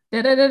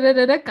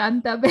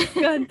Kanta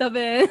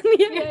Ben.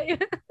 Yeah.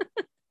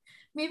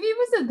 Maybe it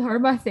was a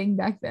Dharma thing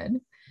back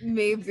then.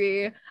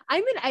 Maybe. I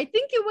mean, I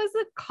think it was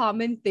a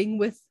common thing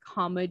with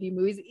comedy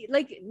movies.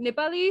 Like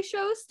Nepali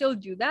shows still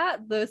do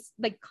that. This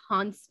like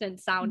constant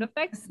sound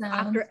effects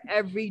after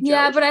every joke.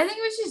 Yeah, but I think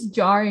it was just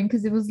jarring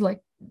because it was like,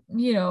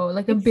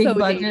 like a big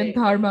budget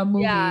Dharma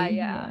movie.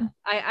 Yeah.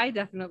 I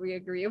definitely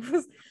agree. It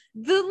was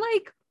the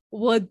like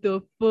what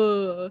the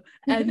fuck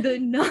and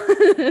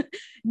the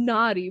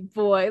naughty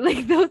boy.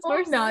 Like those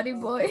were naughty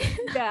boy.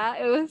 Yeah,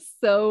 it was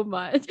so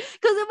much. Because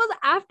it was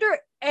after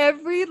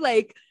every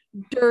like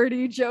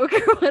dirty joke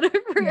or whatever.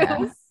 It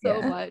was so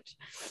much.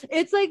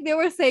 It's like they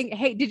were saying,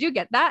 hey, did you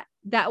get that?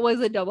 That was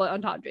a double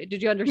entendre.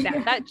 Did you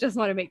understand that? Just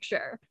want to make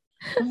sure.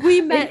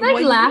 We meant it's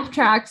like laugh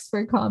tracks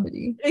for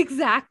comedy.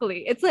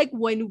 Exactly. It's like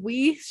when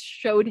we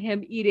showed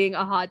him eating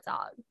a hot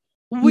dog,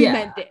 we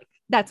meant dick.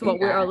 That's what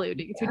we're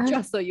alluding to,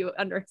 just so you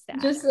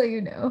understand. Just so you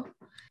know.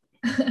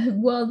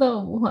 Well, the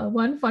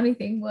one funny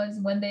thing was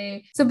when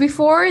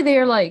before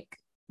they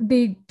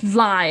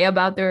lie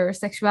about their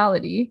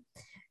sexuality,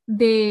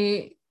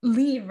 they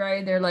leave,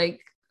 right? They're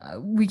like,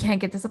 we can't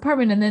get this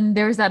apartment. And then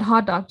there's that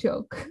hot dog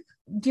joke.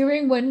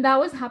 During when that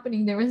was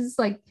happening, there was this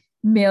like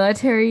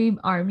military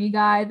army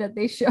guy that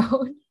they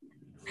showed,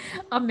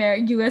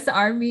 US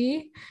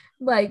Army,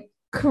 like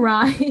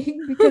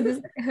crying because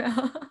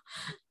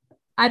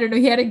I don't know,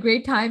 he had a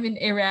great time in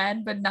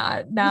Iran, but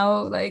not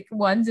now, like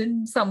one's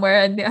in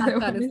somewhere and the other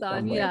one is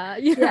somewhere.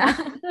 Yeah.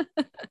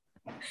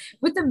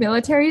 With the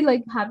military,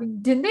 like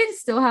didn't they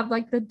still have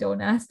like the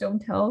don't ask, don't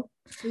tell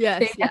thing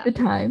at the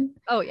time?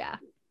 Oh yeah.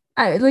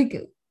 I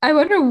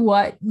wonder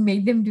what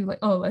made them do like,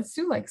 oh, let's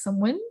do like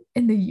someone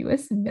in the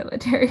US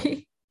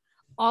military.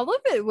 All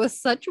of it was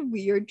such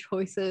weird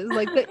choices,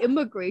 like the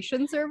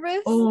immigration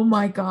service. Oh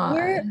my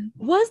god.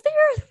 Was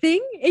there a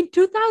thing in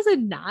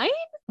 2009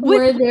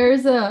 where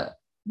there's a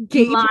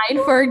gay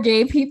line for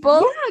gay people?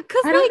 Yeah,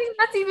 because I don't think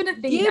that's even a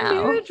thing gay now.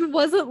 marriage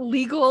wasn't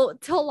legal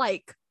till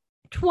like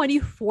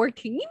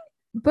 2014.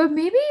 But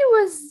maybe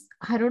it was,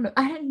 I don't know.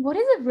 What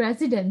is a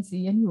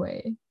residency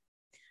anyway?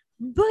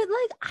 But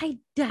like, I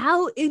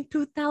doubt in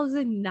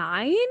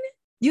 2009.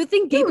 You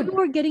think gay people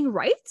were getting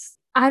rights?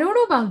 I don't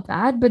know about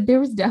that, but there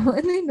was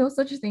definitely no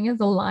such thing as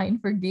a line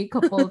for gay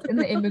couples in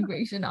the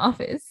immigration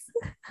office.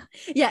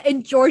 Yeah,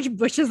 in George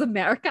Bush's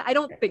America, I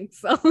don't think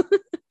so.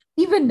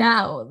 Even even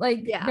now,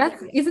 like Yeah.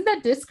 isn't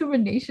that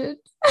discrimination?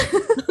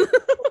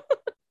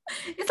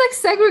 It's like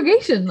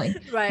segregation, like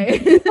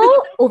Right.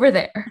 people over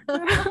there.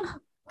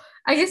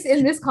 I guess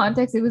in this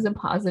context, it was a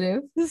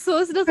positive So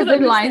doesn't because the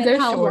lines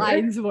understand are how shorter.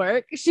 lines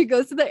work. She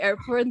goes to the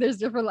airport and there's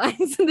different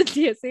lines in the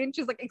TSA and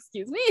she's like,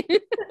 excuse me?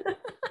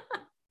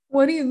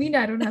 What do you mean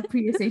I don't have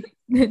TSA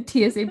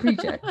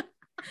pre-check?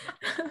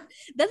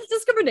 That's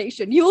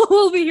discrimination. You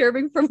will be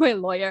hearing from my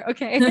lawyer,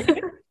 okay?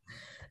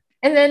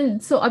 And then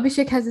so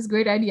Abhishek has this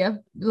great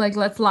idea, like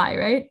let's lie,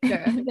 right?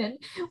 Sure. And then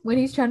when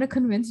he's trying to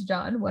convince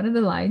John, one of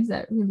the lines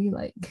that really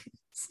like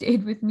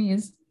stayed with me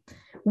is,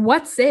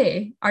 "What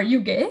say? Are you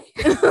gay?"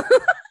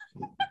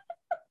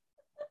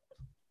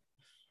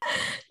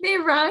 They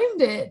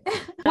rhymed it.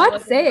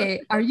 What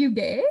say? Are you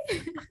gay?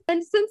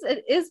 And since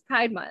it is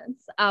Pride Month,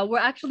 we're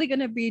actually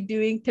going to be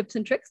doing tips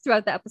and tricks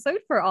throughout the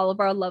episode for all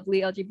of our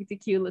lovely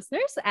LGBTQ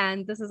listeners.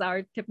 And this is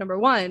our tip number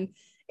one.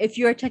 If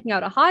you're checking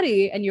out a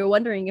hottie and you're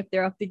wondering if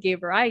they're of the gay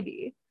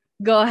variety,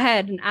 go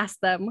ahead and ask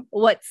them,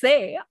 what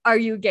say? Are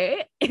you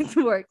gay? It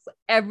works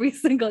every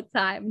single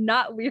time.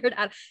 Not weird at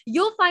all.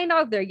 You'll find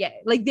out if they're gay.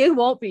 Like they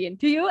won't be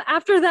into you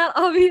after that,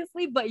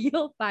 obviously, but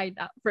you'll find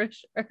out for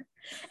sure.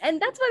 And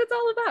that's what it's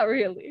all about,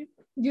 really.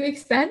 You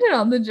expanded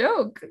on the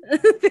joke.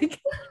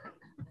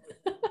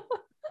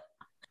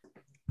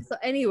 So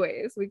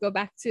anyways, we go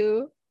back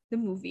to the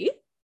movie.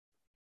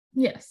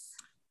 Yes.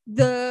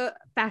 The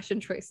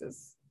fashion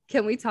choices.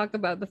 Can we talk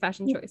about the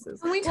fashion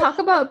choices? Can we talk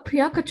about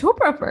Priyanka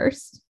Chopra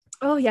first?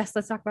 Oh, yes.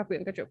 Let's talk about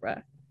Priyanka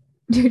Chopra.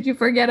 Did you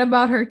forget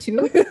about her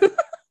too?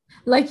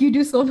 Like you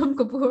do Sonam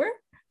Kapoor?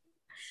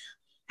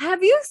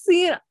 Have you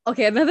seen...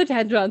 Okay, another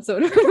tangent on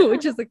Sonam,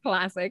 which is a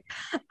classic.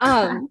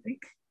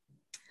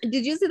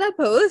 Did you see that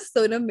post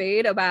Sonam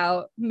made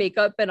about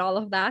makeup and all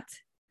of that?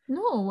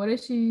 No, what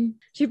is she?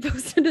 She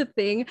posted a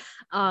thing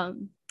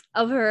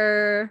of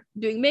her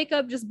doing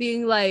makeup, just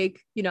being like,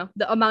 you know,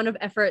 the amount of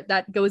effort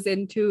that goes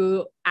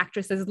into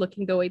actresses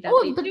looking the way that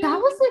they but do. that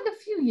was like a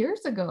few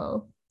years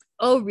ago.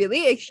 Oh, really?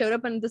 It showed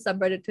up on the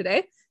subreddit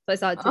today. So I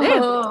saw it today.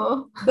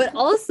 Oh. But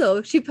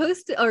also, she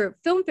posted, or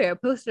Filmfare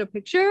posted a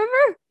picture of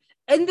her,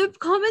 and the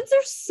comments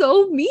are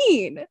so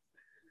mean.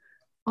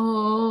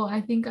 Oh,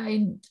 I think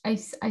I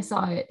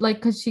saw it. Like,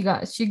 because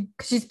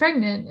she's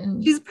pregnant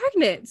and She's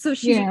pregnant, so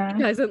she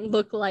doesn't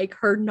look like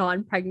her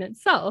non-pregnant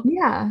self.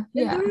 Yeah.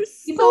 And they're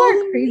People so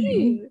are crazy.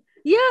 mean.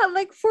 Yeah,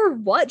 like for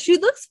what? She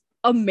looks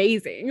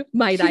amazing,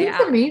 might I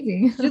add.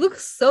 Amazing. She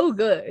looks so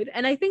good.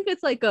 And I think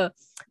it's like a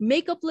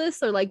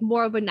makeupless or like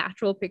more of a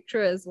natural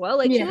picture as well.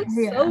 Like she looks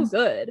so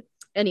good.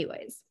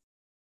 Anyways.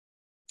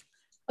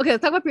 Okay,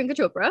 let's talk about Priyanka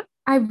Chopra.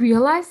 I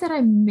realized that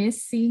I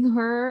miss seeing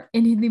her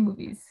in Hindi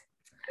movies.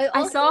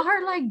 I saw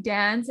her like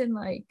dance in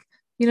like,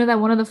 you know,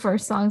 that one of the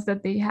first songs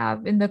that they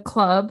have in the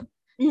club.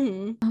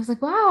 Mm-hmm. I was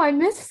like, wow, I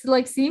miss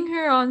like seeing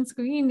her on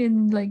screen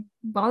in like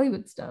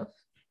Bollywood stuff.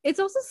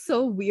 It's also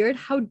so weird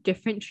how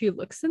different she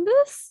looks in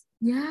this.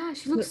 Yeah,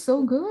 she looks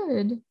so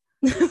good.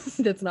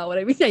 That's not what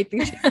I mean. I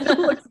think she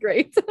still looks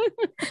great.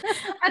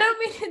 I don't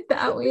mean it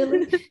that way.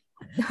 Like,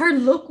 her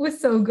look was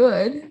so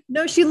good.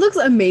 No, she looks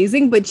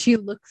amazing, but she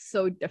looks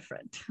so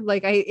different.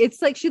 Like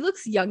it's like she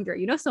looks younger.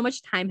 You know, so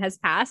much time has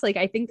passed. Like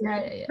I think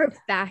her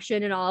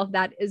fashion and all of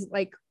that is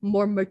like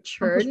more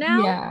mature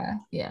now.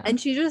 Yeah. And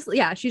she just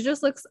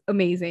looks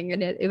amazing,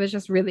 and it was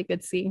just really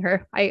good seeing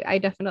her. I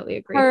definitely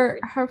agree.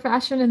 Her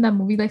fashion in that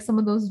movie, like some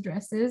of those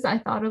dresses, I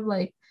thought of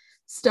like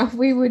stuff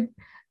we would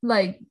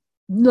like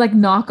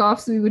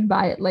knockoffs we would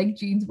buy at like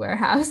Jeans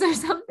Warehouse or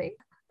something.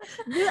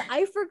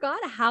 I forgot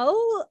how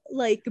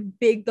like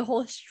big the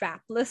whole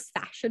strapless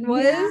fashion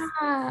was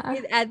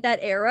at that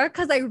era,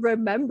 because I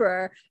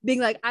remember being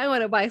like, I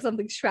want to buy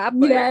something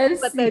strapless,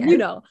 but then you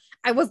know,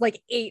 I was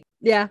like 8.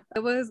 Yeah,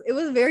 it was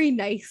very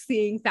nice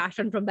seeing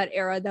fashion from that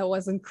era that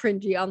wasn't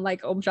cringy,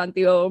 unlike Om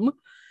Shanti Om.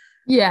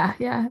 Yeah,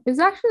 it's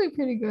actually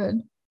pretty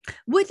good.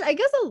 Which I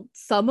guess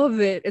some of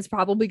it is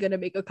probably gonna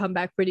make a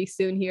comeback pretty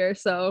soon here,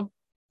 so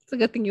it's a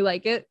good thing you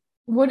like it.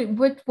 What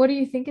do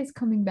you think is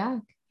coming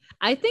back?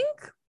 I think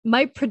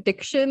my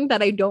prediction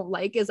that I don't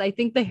like is I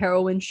think the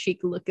heroin chic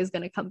look is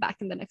going to come back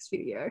in the next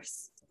few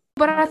years.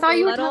 But I thought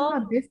you were talking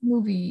about this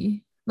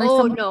movie. Like,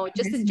 oh, no,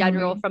 just in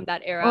general from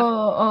that era.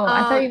 Oh,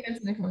 I thought you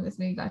meant something from this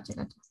movie.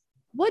 Gotcha.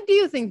 What do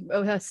you think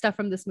stuff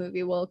from this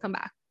movie will come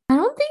back? I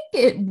don't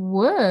think it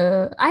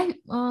would.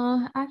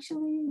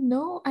 Actually,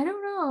 no, I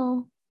don't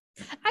know.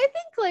 I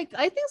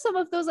think some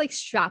of those like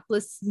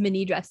strapless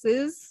mini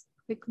dresses,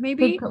 like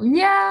maybe.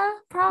 Yeah,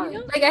 probably. You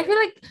know? Like I feel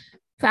like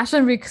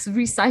fashion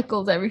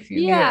recycles every few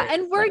years. Yeah,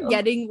 and we're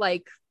getting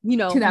like, you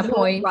know, to that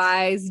point.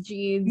 Rise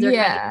jeans are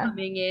kind of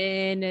coming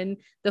in, and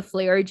the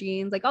flare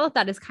jeans, like all of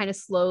that is kind of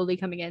slowly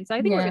coming in. So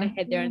I think we're gonna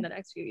head there in the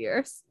next few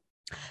years.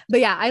 But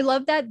yeah, I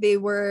love that they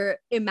were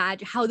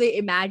how they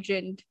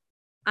imagined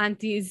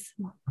Auntie's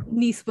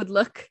niece would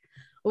look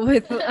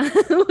with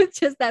with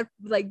just that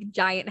like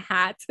giant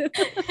hat.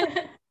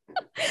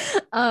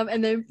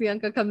 And then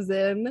Priyanka comes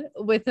in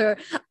with her.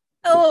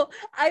 Oh,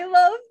 I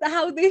love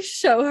how they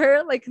show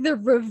her like the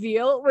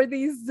reveal where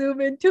they zoom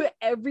into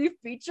every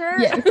feature.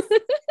 Yes.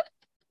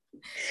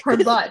 her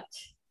butt,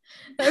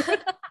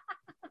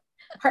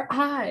 her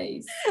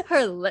eyes,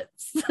 her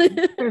lips.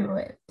 her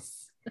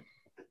lips.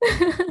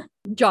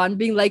 John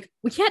being like,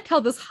 we can't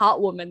tell this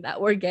hot woman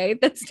that we're gay.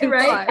 That's too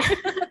Right? far.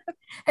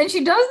 And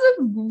she does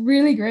look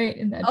really great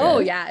in that Oh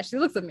dress. yeah, she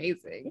looks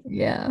amazing.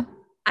 Yeah.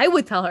 I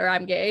would tell her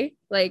I'm gay.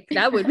 Like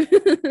that would.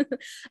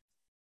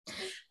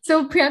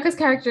 So Priyanka's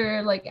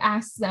character like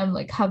asks them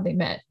like how they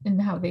met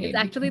and how they It's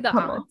actually became the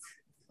couple. aunt.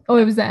 Oh,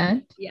 it was the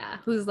aunt. Yeah,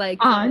 who's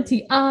like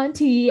Auntie.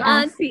 auntie.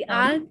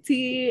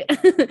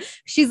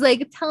 She's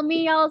like, tell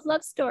me y'all's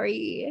love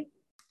story.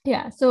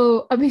 Yeah.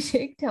 So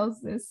Abhishek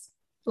tells this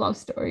love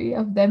story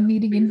of them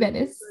meeting in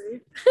Venice.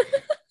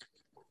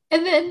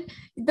 And then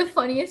the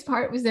funniest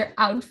part was their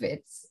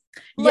outfits.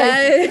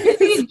 Yes. Like,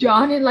 you see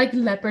John in like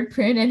leopard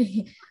print and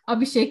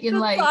Abhishek in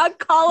like dog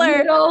collar,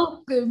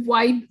 little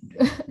white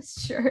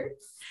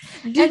shirts.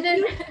 And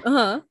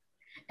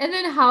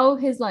then how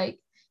his like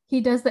he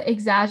does the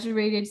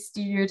exaggerated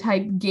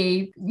stereotype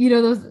gay,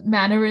 those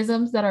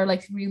mannerisms that are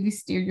like really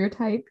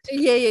stereotyped.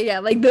 Yeah.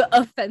 Like the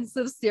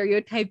offensive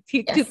stereotype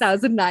peak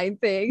 2009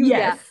 thing. Yes.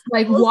 Yeah.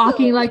 Like also,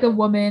 walking like a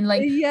woman,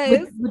 like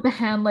yes. with the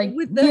hand, like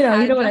with the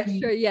hand what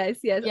gesture. I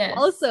mean. Yes.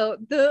 Also,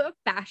 the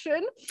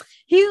fashion,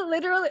 he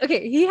literally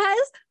he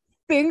has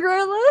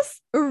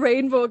fingerless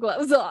rainbow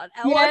gloves on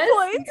at one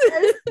point.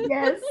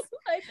 Yes.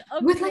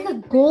 Like, with like a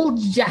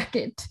gold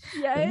jacket.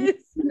 Yes.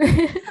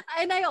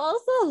 And I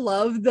also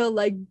love the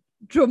like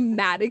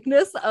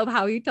dramaticness of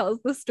how he tells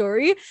the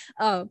story.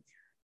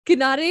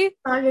 Kinare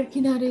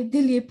kinare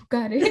dil ye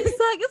pukare.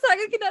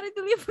 Saga kinare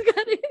dil ye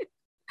pukare.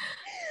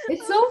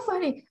 It's so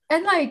funny.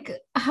 And like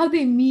how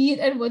they meet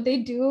and what they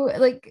do,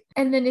 like,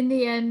 and then in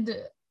the end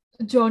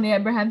John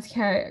Abraham's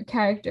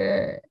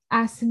character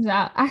asks him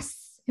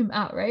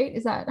out, right?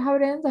 Is that how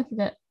it ends? I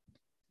forget.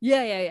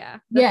 Yeah.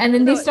 And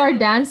then they start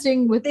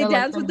dancing with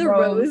the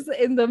rose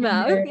in the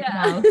mouth.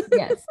 Mouth.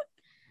 Yes.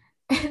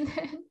 And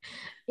then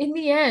in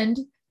the end,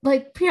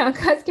 like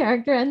Priyanka's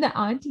character and the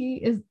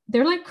auntie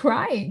they're like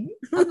crying.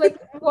 I'm like,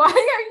 why are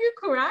you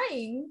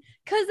crying?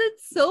 Because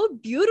it's so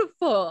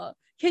beautiful.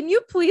 Can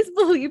you please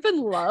believe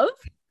in love?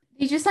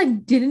 They just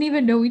like didn't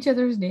even know each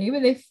other's name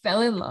and they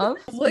fell in love.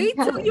 Wait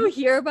till you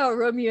hear about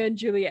Romeo and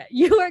Juliet.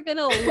 You are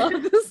gonna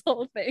love this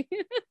whole thing.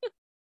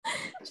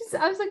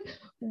 I was like,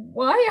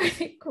 why are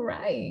they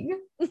crying?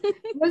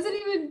 It wasn't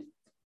even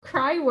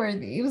cry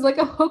worthy. It was like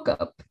a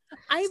hookup.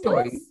 I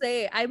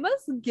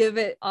must give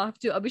it off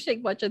to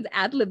Abhishek Bachchan's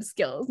ad-lib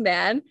skills,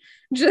 man.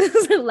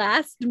 Just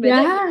last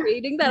minute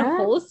creating that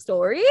whole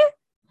story.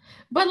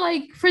 But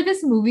like for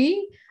this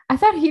movie, I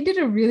thought he did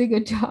a really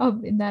good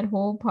job in that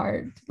whole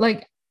part,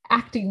 like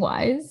acting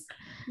wise.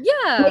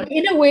 Yeah. Like,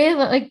 in a way,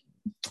 like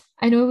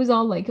I know it was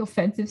all like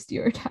offensive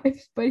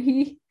stereotypes, but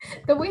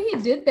the way he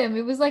did them,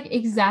 it was like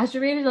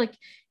exaggerated. Like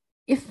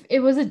if it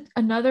was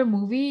another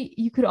movie,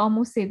 you could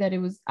almost say that it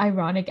was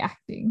ironic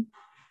acting.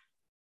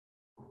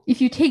 If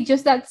you take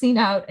just that scene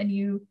out and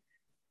you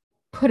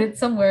put it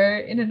somewhere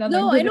in another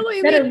movie. I know what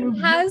you mean.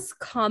 It has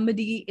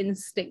comedy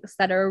instincts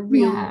that are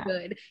really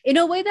good in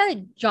a way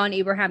that John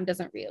Abraham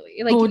doesn't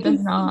really. Like, it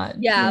does not.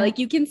 Like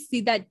you can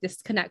see that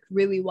disconnect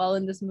really well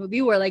in this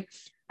movie where like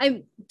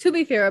to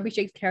be fair,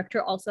 Abhishek's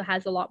character also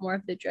has a lot more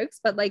of the jokes,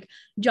 but like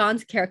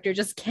John's character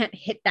just can't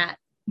hit that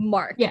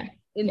mark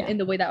in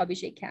the way that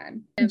Abhishek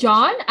can.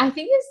 John, I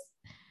think is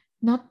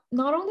not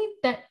only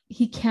that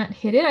he can't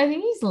hit it, I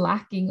think he's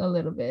lacking a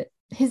little bit.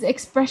 His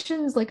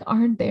expressions like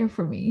aren't there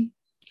for me.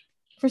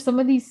 For some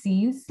of these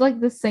scenes, like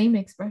the same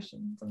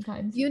expression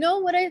sometimes. You know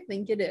what I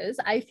think it is?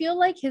 I feel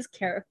like his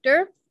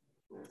character,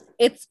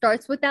 it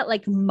starts with that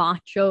like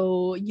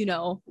macho,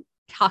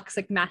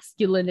 toxic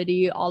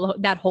masculinity,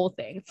 that whole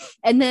thing.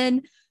 And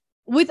then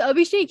with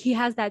Abhishek, he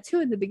has that too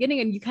in the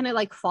beginning, and you kind of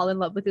like fall in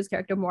love with his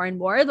character more and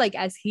more, like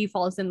as he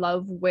falls in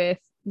love with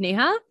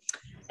Neha.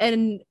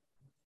 And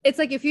it's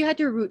like if you had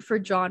to root for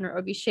John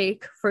or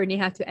Abhishek for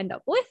Neha to end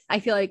up with, I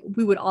feel like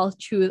we would all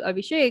choose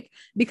Abhishek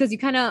because you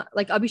kind of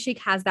like Abhishek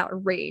has that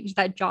range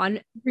that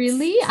John.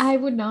 Really? I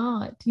would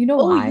not. You know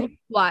why?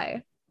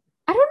 Why?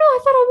 I don't know. I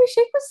thought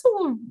Abhishek was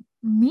so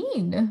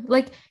mean.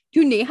 Like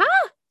to Neha?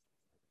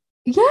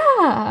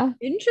 Yeah.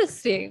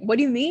 Interesting. What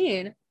do you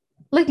mean?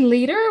 Like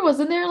later,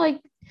 wasn't there like,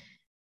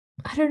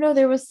 I don't know,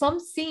 there was some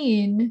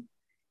scene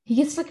he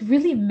gets like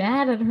really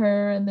mad at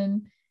her, and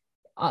then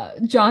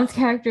John's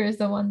character is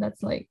the one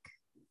that's like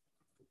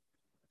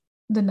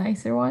the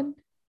nicer one.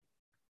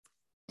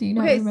 Do you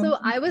know? Okay, so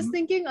I was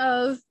thinking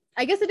of,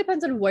 I guess it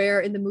depends on where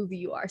in the movie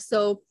you are.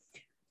 So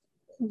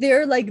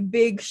their like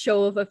big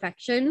show of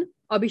affection,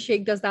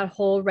 Abhishek does that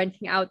whole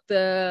renting out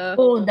the.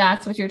 Oh,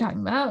 that's what you're talking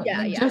about.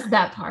 Yeah, like, just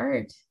that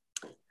part.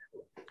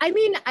 I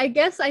mean, I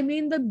guess I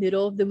mean the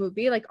middle of the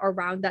movie, like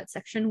around that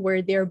section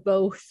where they're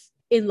both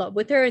in love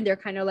with her and they're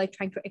kind of like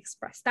trying to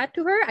express that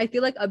to her. I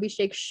feel like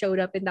Abhishek showed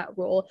up in that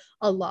role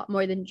a lot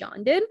more than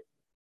John did.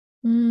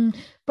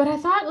 But I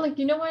thought like,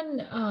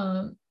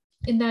 when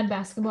in that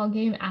basketball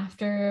game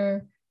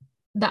after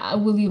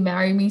the "Will you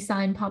marry me"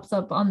 sign pops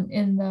up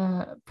in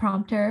the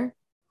prompter,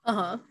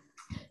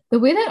 the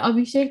way that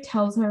Abhishek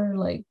tells her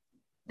like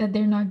that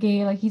they're not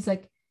gay, like he's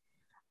like,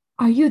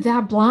 are you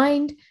that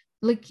blind?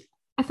 Like,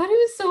 I thought it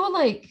was so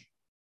like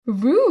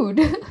rude.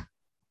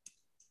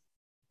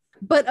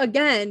 But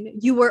again,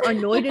 you were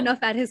annoyed enough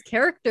at his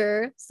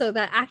character, so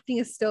that acting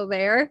is still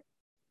there.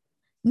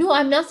 No,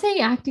 I'm not saying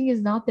acting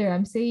is not there.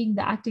 I'm saying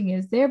the acting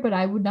is there, but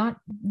I would not.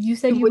 You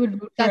said you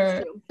would root That's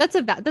for true.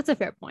 That's a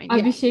fair point. Yeah.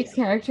 Abhishek's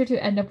character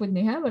to end up with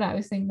Neha, but I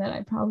was saying that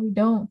I probably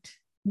don't.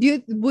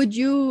 Would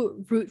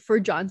you root for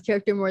John's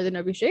character more than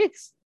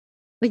Abhishek's?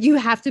 Like you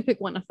have to pick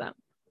one of them.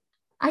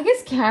 I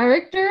guess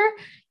character,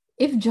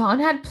 if John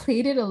had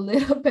played it a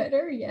little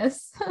better,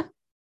 yes.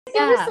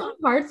 There were some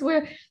parts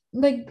where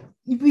like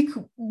we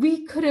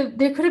could have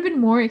there could have been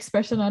more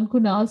expression on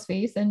Kunal's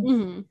face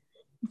and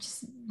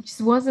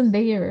just wasn't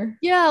there.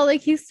 Yeah,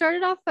 like he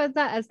started off as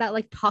that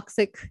like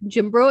toxic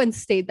gym bro and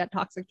stayed that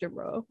toxic gym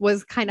bro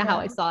was kind of how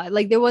I saw it.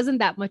 Like there wasn't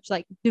that much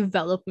like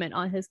development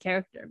on his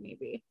character,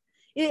 maybe.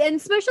 And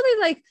especially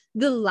like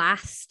the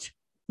last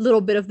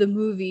little bit of the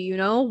movie, you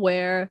know,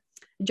 where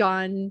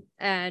John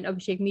and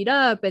Abhishek meet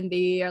up and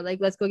they are like,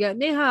 let's go get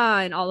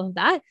Neha and all of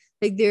that.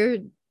 Like there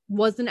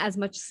wasn't as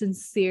much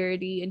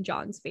sincerity in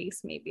John's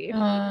face, maybe.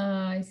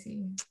 I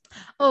see.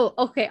 Oh,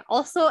 okay.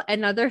 Also,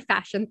 another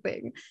fashion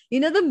thing. You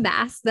know the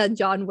mask that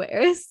John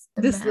wears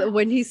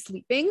when he's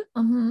sleeping?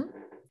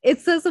 It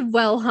says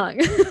well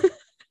hung.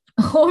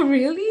 Oh,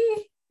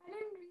 really? I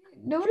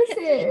didn't notice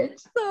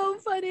it. So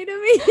funny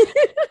to me.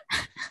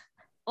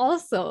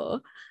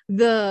 Also,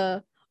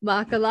 the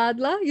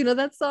Makaladla, you know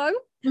that song?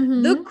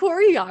 The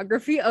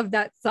choreography of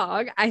that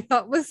song I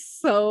thought was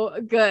so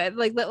good.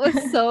 Like that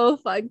was so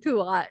fun to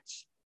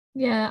watch.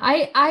 Yeah,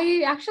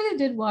 I actually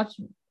did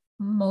watch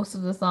most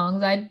of the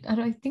songs. I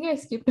think I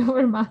skipped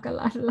over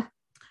Makaladla.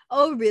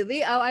 Oh,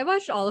 really? Oh, I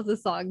watched all of the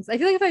songs. I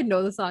feel like if I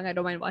know the song, I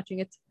don't mind watching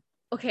it.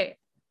 Okay.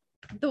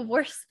 The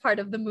worst part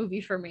of the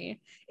movie for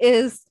me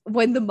is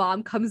when the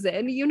mom comes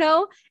in, you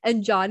know,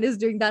 and John is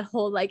doing that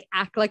whole like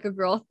act like a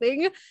girl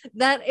thing.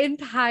 That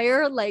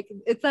entire like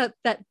it's that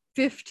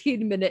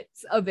 15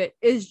 minutes of it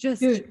is just.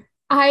 Dude,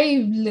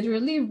 I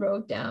literally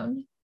wrote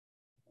down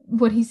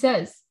what he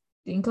says.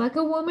 Think like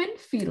a woman,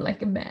 feel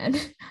like a man.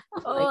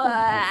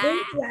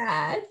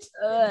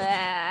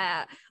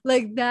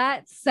 Like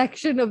that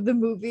section of the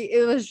movie,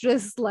 it was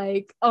just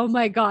like, oh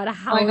my god,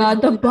 how? Oh my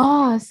god, the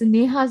boss,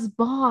 Neha's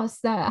boss.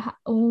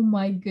 Oh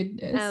my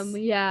goodness.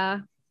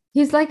 Yeah,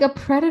 he's like a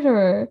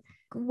predator.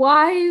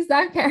 Why is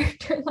that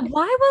character like?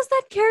 Why was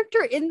that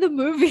character in the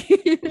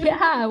movie?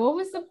 Yeah, what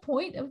was the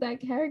point of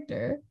that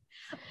character?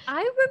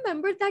 I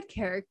remembered that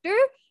character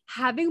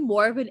having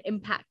more of an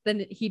impact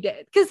than he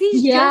did because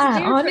he's just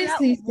there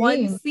honestly for that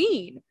one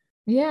scene.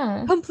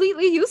 Yeah,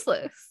 completely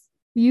useless.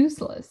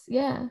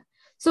 Yeah.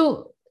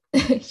 So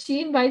she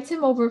invites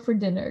him over for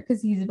dinner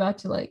because he's about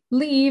to like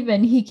leave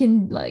and he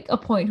can like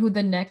appoint who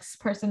the next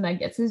person that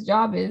gets his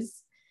job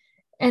is,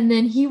 and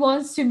then he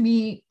wants to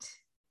meet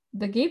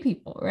the gay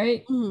people,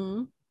 right?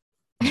 And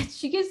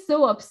she gets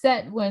so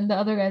upset when the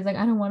other guy's like,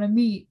 I don't want to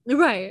meet.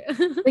 Right.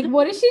 Like,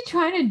 what is she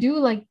trying to do?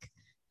 Like,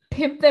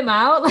 pimp them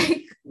out?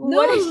 Like, no,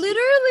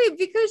 literally,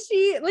 because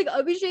she like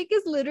Abhishek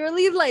is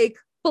literally like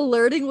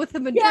flirting with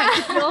him and trying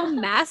to feel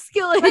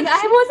masculine. Like,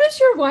 I wasn't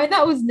sure why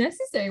that was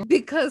necessary.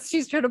 Because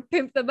she's trying to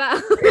pimp them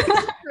out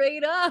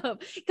straight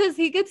up. Because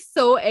he gets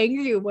so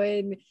angry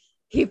when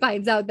he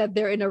finds out that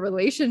they're in a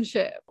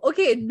relationship.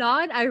 Okay,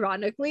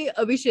 non-ironically,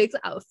 Abhishek's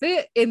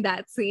outfit in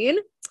that scene,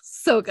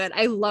 so good.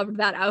 I loved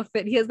that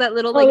outfit. He has that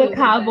little like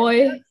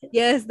cowboy.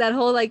 Yes, that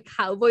whole like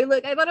cowboy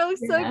look. I thought it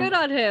was so good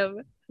on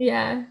him.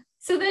 Yeah.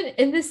 So then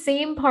in the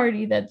same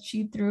party that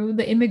she threw,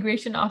 the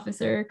immigration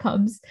officer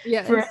comes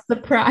for a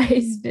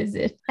surprise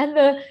visit.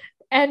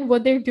 And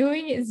what they're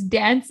doing is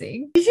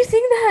dancing. Did you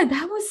think that?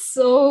 That was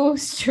so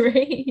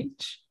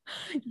strange.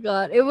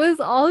 God, it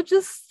was all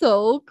just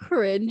so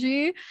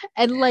cringy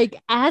and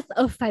like as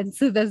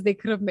offensive as they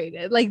could have made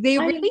it. Like they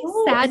really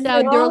sat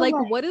down. They were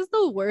like, what is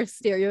the worst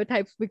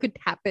stereotypes we could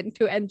tap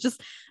into and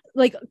just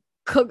like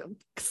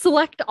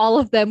select all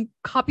of them,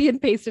 copy and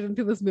paste it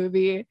into this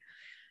movie.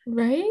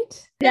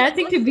 Right?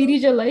 Dancing to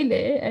Bidi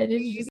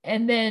Jalaile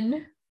and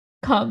then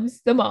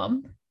comes the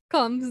mom.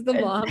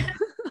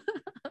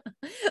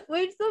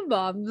 Which the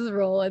mom's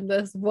role in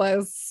this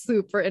was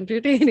super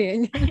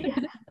entertaining.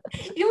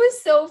 It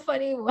was so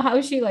funny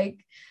how she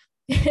like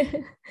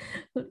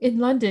in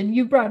London,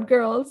 you brought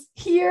girls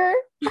here.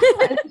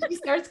 And she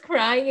starts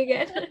crying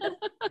again.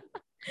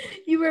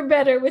 You were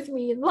better with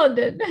me in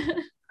London.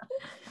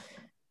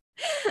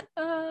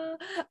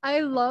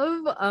 I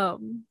love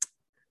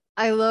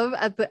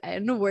at the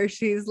end where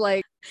she's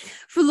like,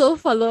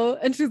 follow,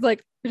 and she's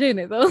like,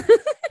 Rene though.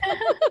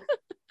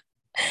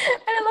 And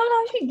I love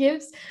how she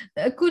gives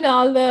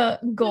Kunal the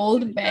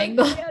gold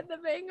bangle. Yeah, the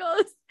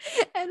bangles.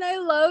 And I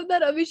love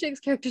that Abhishek's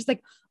character is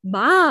like,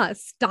 Ma,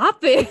 stop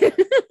it.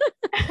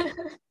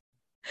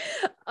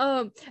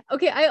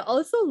 Okay, I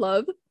also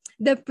love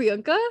that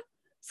Priyanka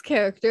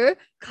character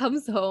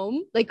comes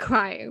home like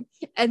crying,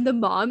 and the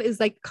mom is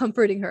like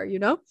comforting her,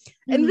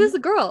 and this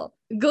girl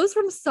goes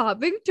from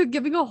sobbing to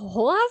giving a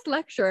whole ass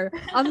lecture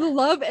on the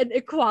love and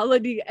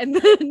equality and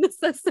the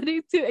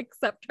necessity to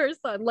accept her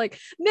son. Like,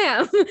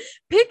 ma'am,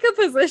 pick a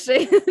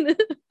position.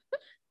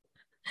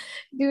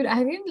 Dude,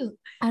 I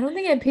don't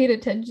think I paid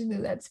attention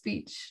to that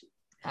speech.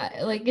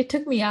 Like it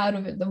took me out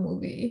of it, the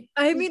movie.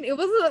 I mean, it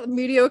was a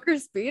mediocre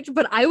speech,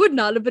 but I would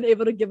not have been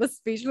able to give a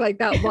speech like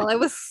that while I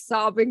was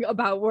sobbing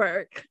about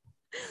work.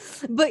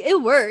 But it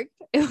worked.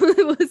 It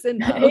was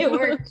enough. It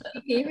worked.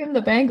 She gave him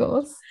the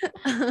bangles.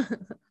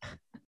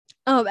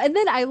 And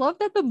then I love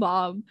that the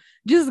mom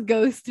just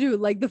goes through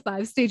like the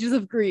 5 stages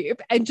of grief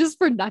and just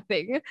for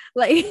nothing.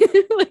 Like,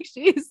 like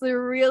she's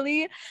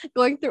really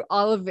going through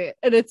all of it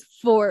and it's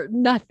for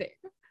nothing.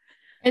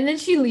 And then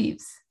she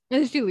leaves.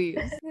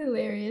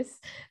 Hilarious.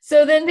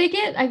 So then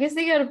I guess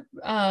they get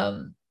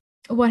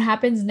what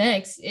happens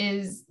next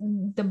is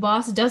the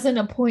boss doesn't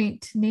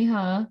appoint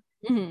Neha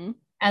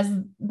as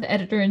the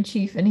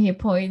editor-in-chief, and he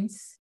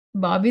appoints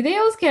Bobby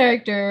Deol's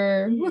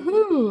character.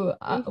 Woohoo!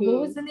 What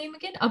was the name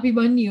again?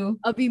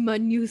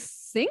 Abhimanyu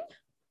Singh?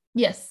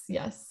 Yes.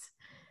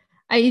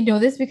 I know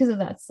this because of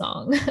that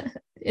song.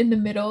 In the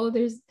middle,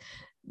 there's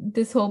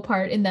this whole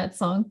part in that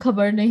song,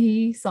 Khabar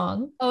Nahi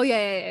song. Oh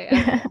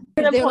yeah.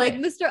 They're like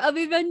Mr.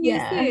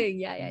 Abhimanyu Singh.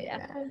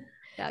 Yeah,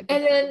 and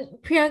then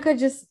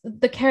Priyanka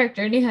the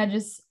character Neha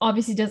just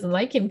obviously doesn't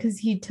like him because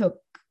he took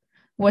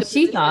what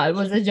she thought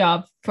was a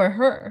job for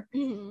her.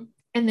 And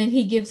then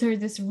he gives her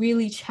this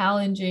really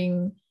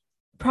challenging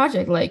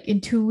project, like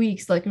in 2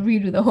 weeks, like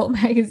redo the whole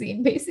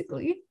magazine,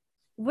 basically.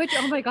 Which,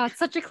 oh my God,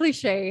 such a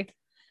cliche.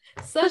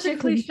 Such a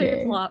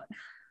cliche plot.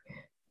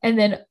 And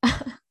then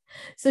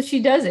so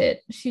she does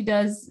it. She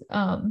does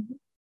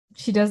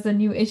the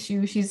new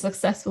issue. She's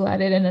successful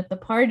at it. And at the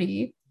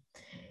party,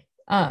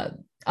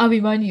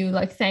 Abhimanyu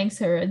like thanks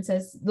her and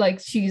says like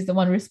she's the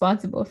one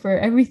responsible for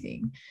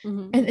everything.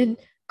 And then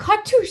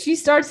cut to she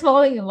starts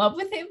falling in love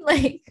with him.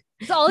 Like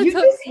that's all you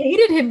just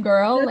hated him,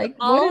 girl. That's like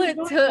all it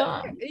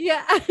took.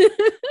 Yeah.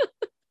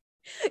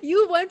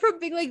 You went from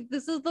being like,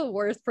 this is the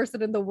worst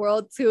person in the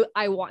world to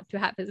I want to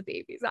have his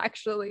babies,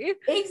 actually.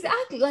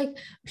 Exactly. Like,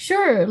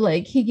 sure,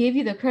 like he gave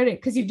you the credit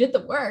because you did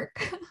the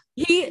work.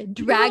 He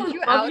dragged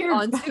you out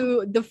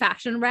onto the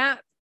fashion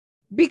rap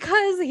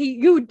because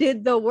you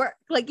did the work.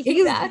 Like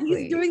he's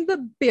doing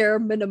the bare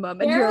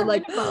minimum. And you're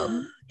like,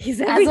 oh, he's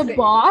everything. As a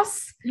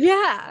boss.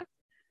 Yeah.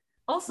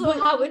 Also,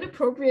 how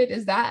inappropriate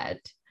is that?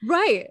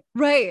 Right.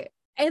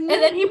 And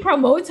then he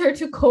promotes her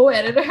to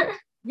co-editor.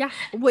 Yeah.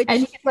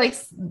 And he's like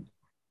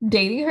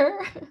dating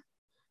her.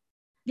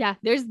 Yeah,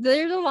 there's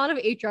a lot of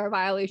HR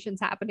violations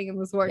happening in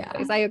this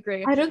workplace. I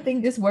agree. I don't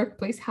think this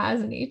workplace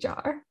has an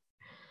HR.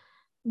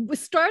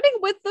 Starting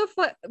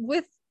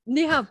with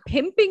Neha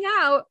pimping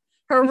out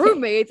her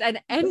roommates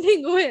and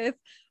ending with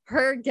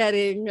her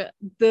getting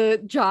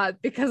the job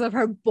because of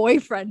her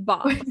boyfriend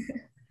boss.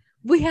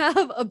 We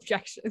have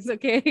objections,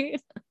 okay?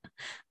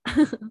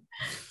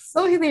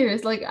 So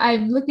hilarious. Like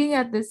I'm looking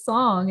at this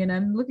song and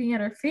I'm looking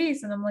at her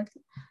face and I'm like,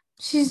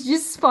 she's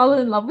just fallen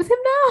in love with him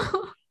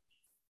now.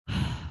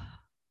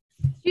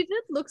 She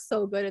did look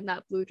so good in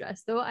that blue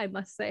dress, though, I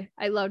must say.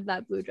 I loved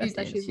that blue dress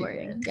that she's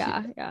wearing.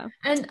 Yeah.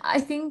 And I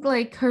think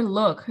like her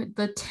look,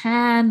 the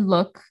tan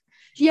look,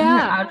 her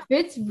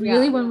outfits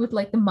really went with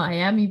like the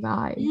Miami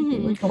vibe they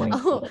were going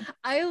for.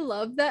 I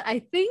love that. I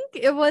think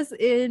it was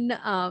in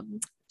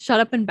Shut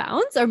Up and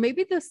Bounce, or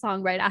maybe the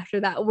song right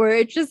after that, where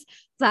it's just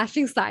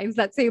flashing signs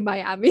that say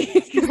Miami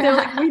because they're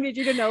like, we need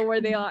you to know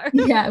where they are.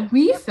 Yeah,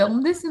 we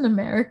filmed this in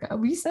America.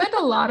 We spent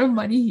a lot of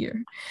money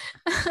here.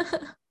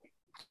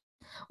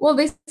 Well,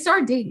 they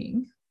start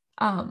dating,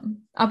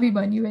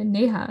 Abhimanyu and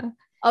Neha.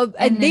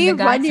 And they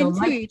run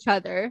into each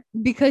other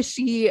because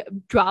she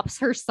drops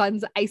her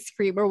son's ice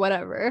cream or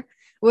whatever,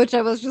 which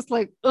I was just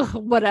like,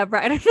 whatever.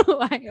 I don't know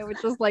why. I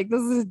was just like,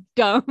 this is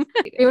dumb.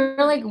 They were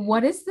like,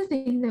 what is the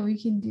thing that we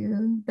can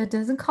do that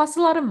doesn't cost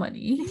a lot of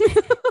money,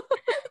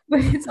 but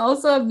it's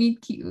also a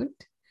meet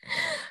cute?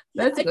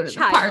 Let's go to the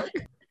park.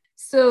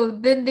 So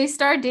then they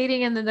start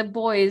dating, and then the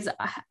boys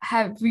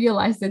have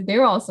realized that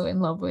they're also in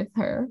love with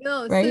her.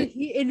 No, right? So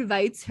he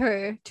invites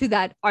her to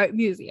that art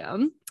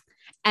museum.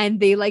 And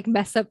they like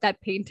mess up that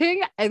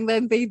painting, and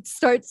then they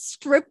start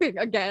stripping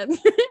again.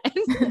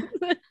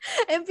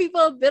 and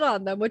people bid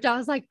on them, which I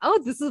was like, oh,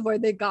 this is where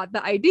they got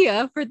the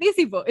idea for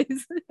Desi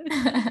Boys.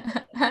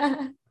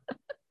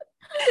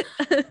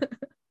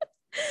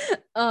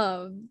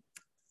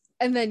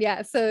 And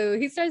then so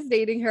he starts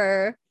dating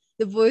her.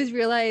 The boys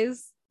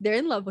realize they're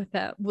in love with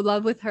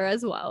her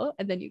as well,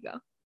 and then you go.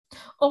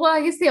 Oh well,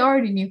 I guess they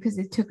already knew because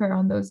they took her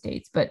on those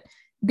dates, but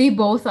they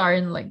both are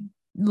in like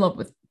love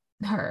with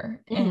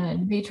her,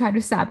 and they try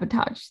to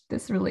sabotage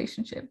this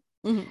relationship.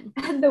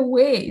 And the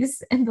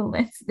ways and the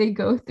lengths they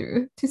go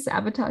through to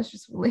sabotage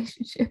this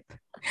relationship.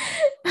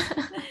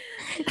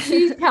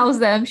 She tells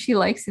them she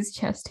likes his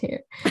chest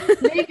hair.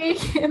 They make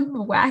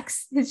him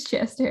wax his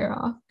chest hair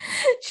off.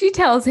 She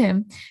tells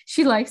him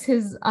she likes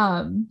his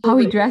how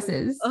he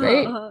dresses,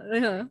 right?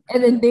 Uh-huh.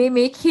 And then they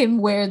make him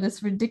wear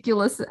this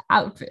ridiculous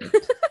outfit.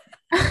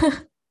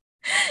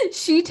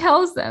 She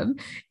tells them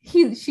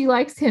she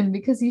likes him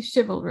because he's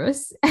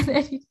chivalrous, and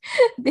then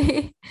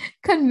they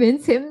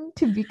convince him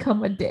to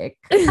become a dick.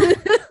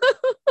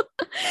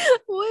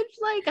 Which,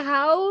 like,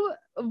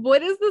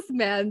 what is this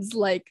man's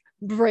like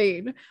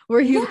brain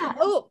where he's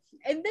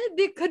and then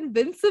they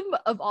convince him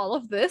of all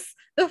of this.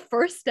 The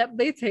first step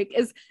they take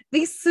is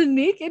they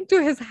sneak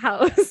into his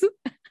house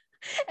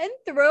and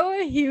throw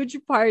a huge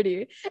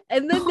party.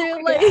 And then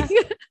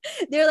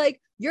they're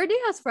like, you're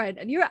Neha's friend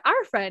and you're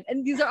our friend,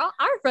 and these are all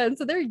our friends,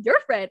 so they're your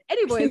friend.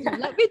 Anyways,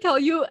 let me tell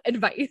you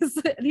advice.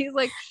 And he's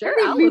like, sure,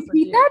 I'll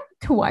repeat that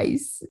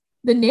twice.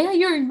 The Neha,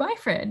 you're my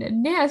friend,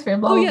 and Neha's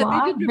friend, blah, blah,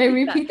 blah. They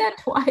repeat that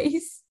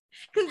twice.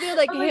 Because they're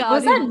like, hey,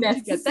 was that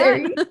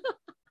necessary?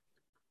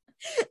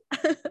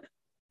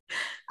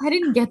 I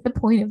didn't get the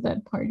point of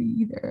that party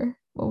either.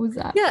 What was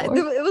that? Yeah,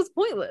 it was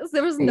pointless.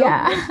 There was no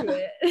point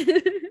to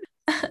it.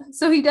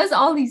 So he does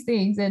all these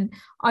things, and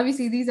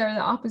obviously these are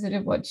the opposite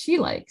of what she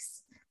likes.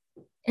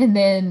 And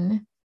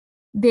then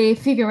they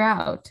figure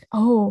out,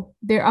 oh,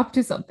 they're up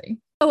to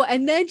something. Oh,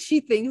 and then she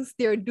thinks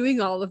they're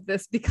doing all of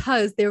this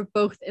because they're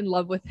both in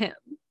love with him.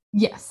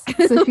 Yes.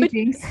 So she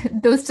thinks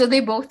they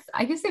both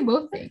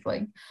think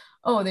like,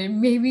 oh,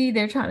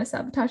 they're trying to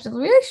sabotage the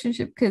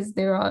relationship because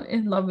they're all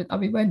in love with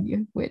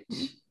Abhimanyu, which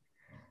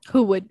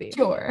who would be?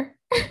 Sure.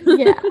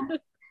 Yeah.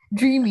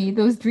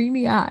 Those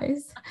dreamy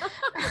eyes.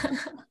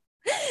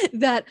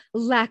 That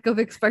lack of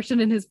expression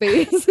in his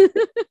face.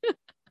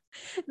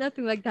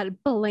 Nothing like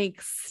that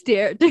blank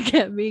stare to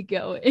get me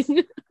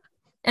going.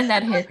 And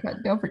that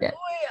haircut, don't forget.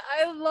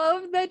 Wait, I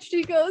love that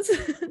she goes,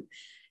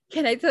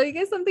 can I tell you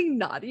guys something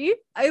naughty?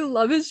 I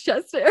love his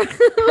chest hair. Like,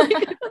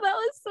 that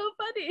was so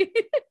funny.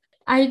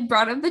 I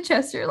brought up the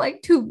chest hair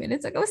like 2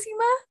 minutes ago,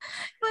 Seema.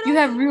 But you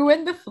have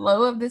ruined the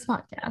flow of this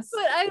podcast.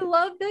 But I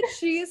love that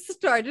she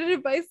started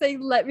it by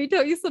saying, let me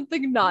tell you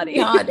something naughty.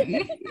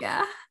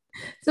 Yeah.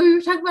 So we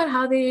were talking about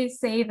how they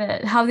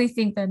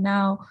think that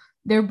now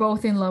they're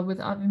both in love with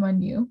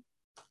Abhimanyu.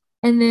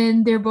 And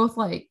then they're both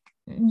like,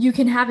 you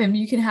can have him,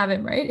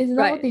 right? Isn't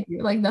that what they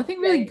do? Like nothing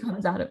really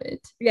comes out of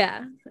it.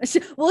 Yeah.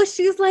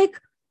 She's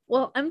like,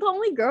 well, I'm the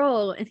only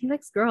girl and he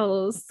likes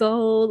girls.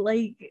 So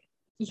like,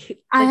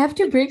 I have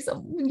to break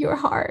your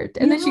heart.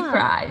 And then she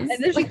cries.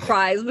 And then she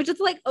cries, which is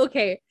like,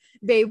 okay,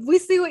 babe, we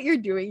see what you're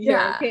doing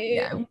here. Okay.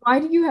 Yeah. Why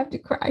do you have to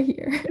cry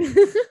here?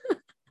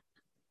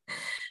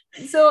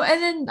 So,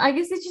 and then I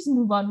guess they just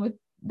move on with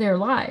their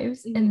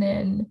lives. Mm-hmm. And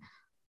then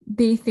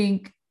they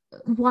think,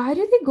 why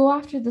did they go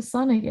after the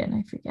son again?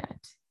 I forget.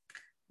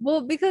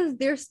 Well, because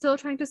they're still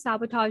trying to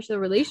sabotage the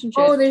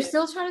relationship. Oh, they're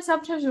still trying to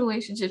sabotage the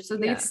relationship. So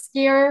they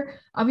scare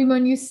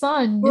Abhimanyu's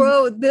son.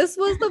 Bro, this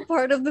was the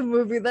part of the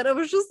movie that I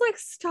was just like,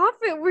 stop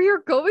it. Where you're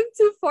going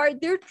too far.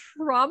 They're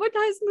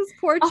traumatizing this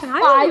poor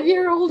child. A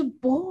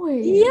 5-year-old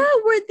boy. Yeah,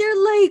 where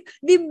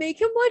they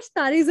make him watch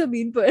Tani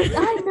Zameen Par.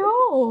 I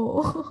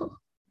know.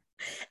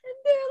 And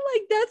they're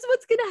like, that's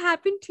what's going to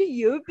happen to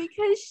you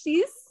because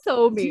she's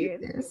so mean.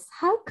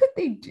 How could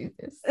they do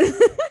this?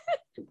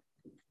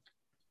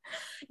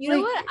 You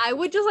know what? I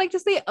would just like to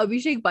say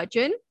Abhishek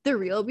Bachchan, the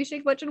real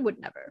Abhishek Bachchan, would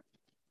never.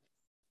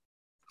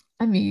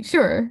 I mean,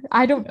 sure.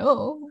 I don't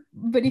know.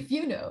 But if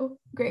you know,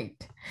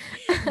 great.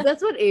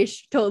 That's what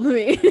Ish told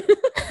me.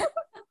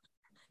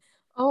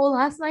 Oh,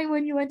 last night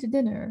when you went to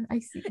dinner, I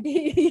see.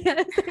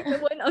 Yes,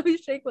 when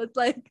Abhishek was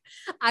like,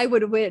 I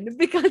would win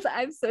because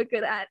I'm so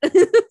good at.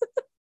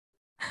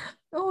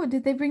 Oh,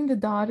 did they bring the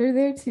daughter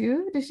there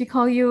too? Did she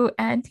call you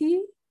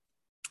auntie?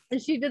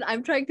 She did.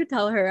 I'm trying to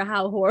tell her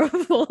how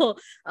horrible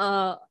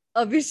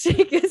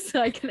Abhishek is so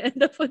I can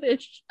end up with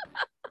Ish.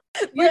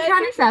 You're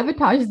trying to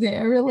sabotage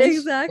their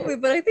relationship. Exactly.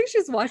 But I think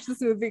she's watched this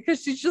movie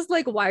because she's just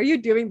like, why are you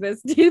doing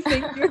this? Do you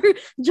think you're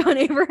John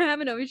Abraham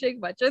and Abhishek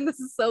Bachchan?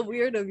 This is so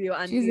weird of you,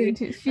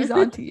 auntie. She's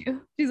on to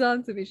you. She's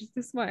on to me. She's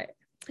too smart.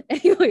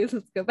 Anyways,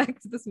 let's go back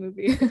to this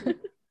movie.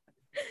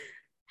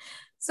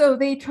 So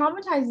they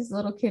traumatize this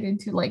little kid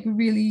into like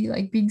really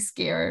like being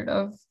scared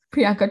of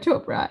Priyanka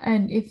Chopra,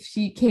 and if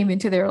she came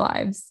into their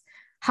lives,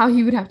 how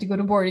he would have to go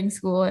to boarding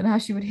school and how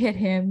she would hit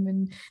him,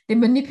 and they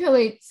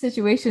manipulate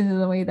situations in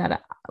a way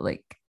that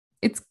like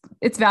it's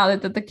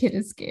valid that the kid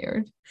is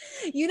scared.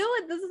 You know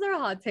what? This is our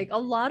hot take. A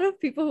lot of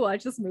people who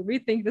watch this movie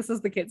think this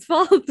is the kid's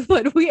fault,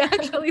 but we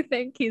actually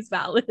think he's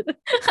valid.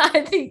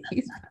 I think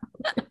he's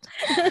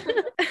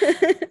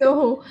valid.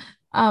 So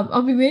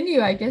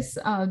Abhimanyu, I guess,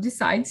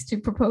 decides to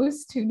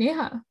propose to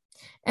Neha.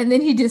 And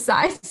then he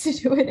decides to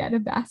do it at a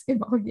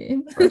basketball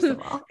game, first of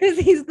all. Because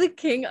he's the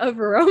king of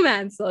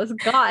romance, those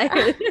guys.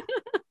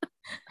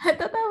 I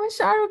thought that was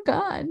Shah Rukh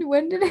Khan.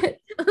 When did it?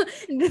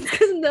 It's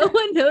because no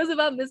one knows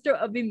about Mr.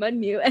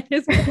 Abhimanyu and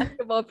his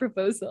basketball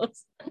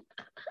proposals.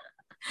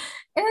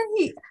 And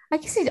then I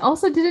guess he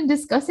also didn't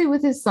discuss it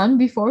with his son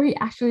before he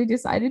actually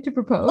decided to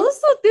propose.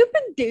 Also, they've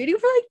been dating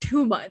for like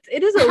 2 months.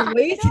 It is a I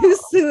way too know.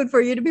 soon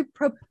for you to be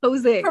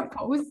proposing.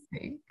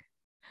 Proposing.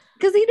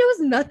 Because he knows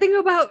nothing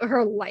about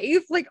her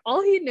life. Like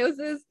all he knows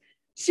is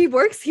she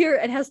works here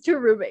and has two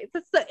roommates.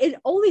 That's the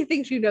only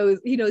thing he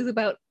knows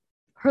about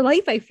her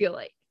life, I feel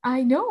like.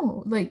 I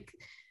know. Like,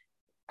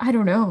 I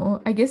don't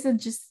know. I guess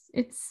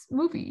it's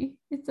movie.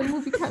 It's a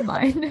movie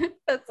timeline.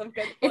 That's a good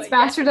point. It's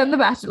faster than The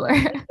Bachelor.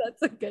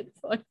 That's a good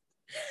point.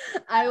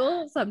 I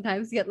will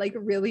sometimes get like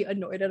really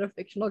annoyed at a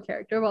fictional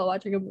character while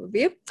watching a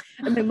movie,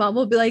 and my mom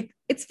will be like,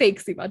 "It's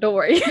fake, Seema. Don't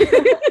worry."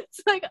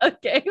 It's like,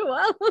 okay,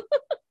 well.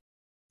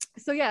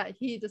 So yeah,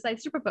 he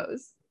decides to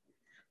propose.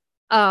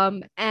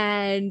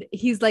 And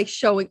he's like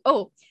showing,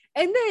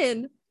 and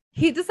then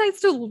he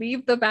decides to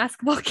leave the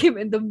basketball game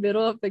in the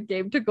middle of the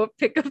game to go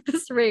pick up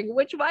this ring.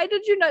 Which, why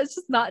did you not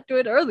just not do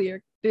it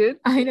earlier, dude?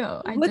 I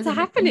know. What's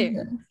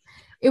happening?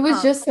 It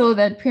was just so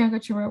that Priyanka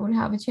Chopra would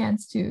have a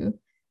chance to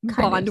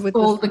kind of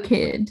scold the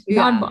kid,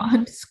 yeah. not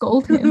bond,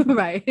 scold him,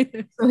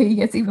 right? So he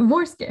gets even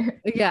more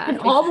scared. Yeah, and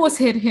almost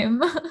hit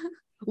him.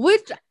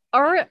 Which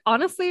are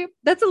honestly,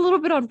 that's a little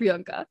bit on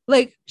Priyanka.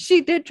 Like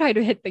she did try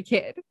to hit the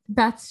kid.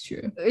 That's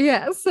true.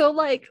 Yeah, so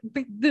like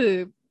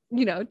the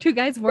two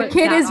guys weren't. The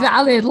kid is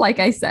valid, like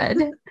I said.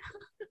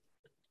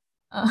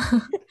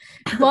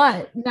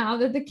 But now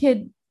that the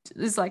kid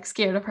is like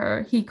scared of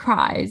her, he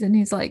cries and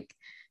he's like,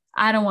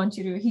 I don't want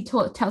you to. He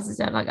tells his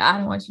dad, like, I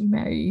don't want you to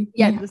marry.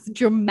 Yeah, this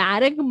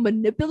dramatic,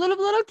 manipulative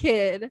little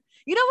kid.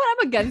 You know what?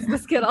 I'm against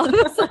this kid all of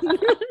a sudden.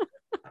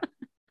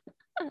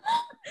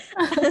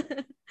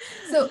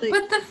 So,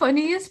 but the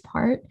funniest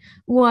part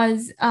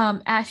was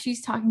as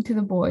she's talking to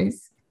the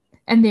boys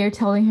and they're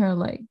telling her,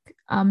 like,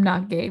 I'm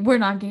not gay. We're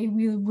not gay.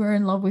 We're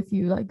in love with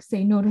you. Like,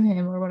 say no to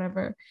him or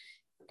whatever.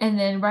 And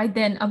then right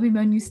then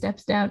Abhimanyu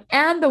steps down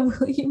and the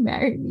will you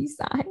marry me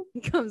sign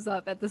comes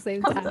up at the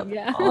same time.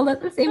 Yeah. All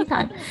at the same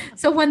time.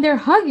 So when they're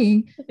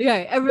hugging,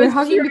 they're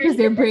hugging because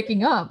they're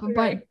breaking up,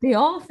 but they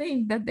all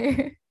think that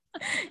they're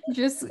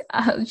just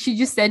she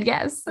just said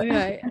yes.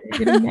 Right.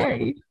 Getting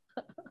married.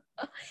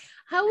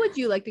 How would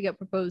you like to get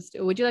proposed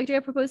to? Would you like to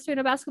get proposed to in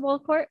a basketball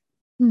court?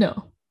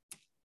 No.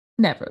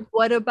 Never.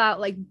 What about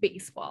like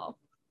baseball?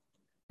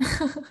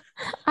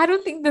 I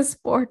don't think the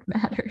sport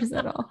matters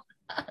at all.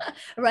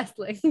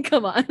 Wrestling,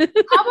 come on.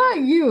 How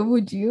about you?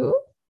 Would you?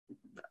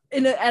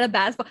 At a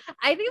basketball,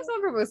 I think if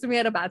someone proposed to me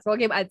at a basketball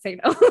game, I'd say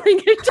no.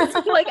 Like,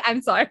 just like, I'm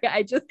sorry,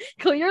 I just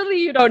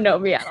clearly you don't know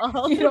me at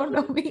all. You don't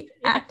know me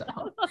at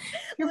all.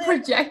 You're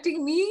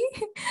projecting me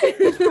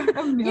in front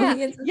of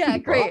millions of people.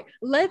 Great.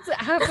 Let's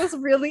have this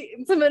really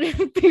intimate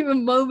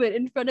moment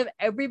in front of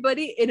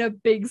everybody in a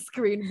big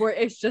screen where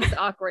it's just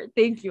awkward.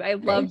 Thank you. I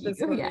love this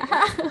movie. Yeah.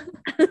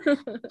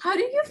 How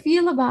do you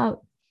feel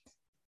about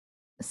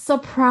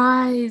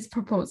surprise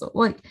proposal?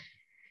 Like,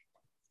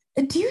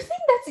 do you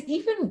think that's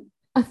even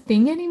a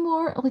thing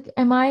anymore? Like,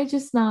 am I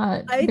just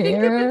not I there?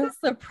 think if it's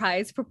a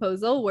surprise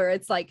proposal where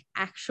it's like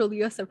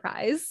actually a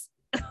surprise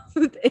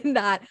in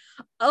that,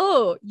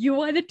 oh, you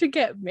wanted to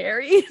get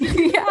married.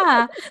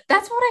 Yeah,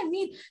 that's what I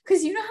mean.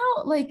 Because you know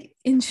how, like,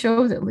 in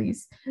shows at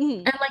least,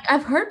 and like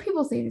I've heard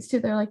people say this too,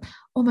 they're like,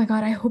 oh my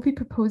god, I hope he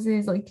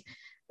proposes, like,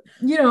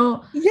 yeah,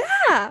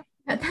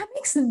 that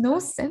makes no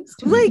sense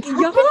to me. Like,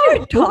 y'all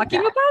are talking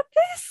about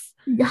this?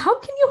 How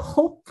can you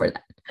hope for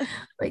that?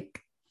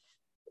 Like,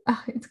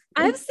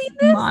 I've seen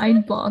this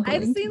mind-boggling.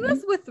 I've seen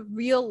this with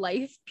real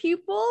life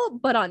people,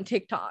 but on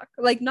TikTok.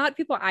 Like, not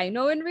people I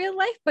know in real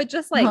life, but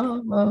just like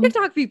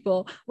TikTok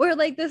people, where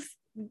like this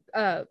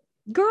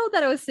girl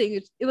that I was seeing,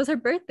 it was her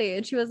birthday,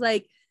 and she was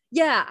like,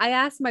 yeah, I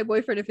asked my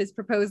boyfriend if he's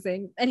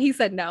proposing, and he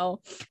said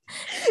no.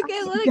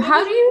 Okay, like,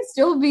 how do you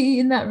still be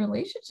in that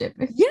relationship?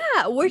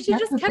 Where she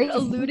just kept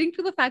alluding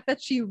to the fact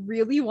that she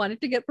really wanted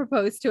to get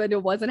proposed to and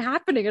it wasn't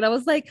happening. And I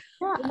was like,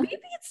 maybe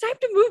it's time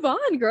to move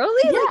on, girlie.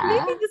 Like,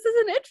 maybe this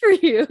isn't it for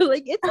you.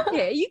 Like, it's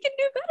okay. You can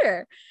do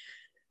better.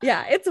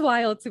 Yeah, it's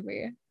wild to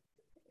me.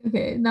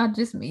 Okay, not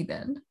just me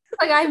then.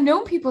 Like, I've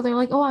known people, they're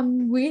like, oh,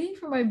 I'm waiting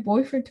for my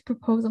boyfriend to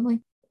propose. I'm like,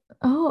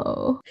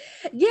 oh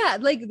yeah,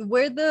 like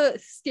where the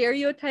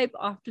stereotype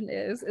often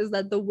is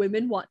that the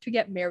women want to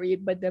get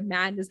married but the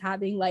man is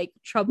having like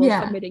trouble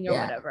committing or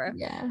whatever.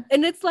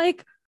 And it's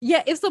like,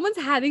 if someone's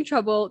having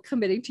trouble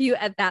committing to you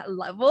at that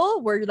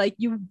level where like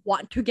you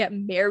want to get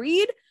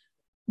married,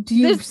 do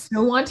you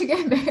still want to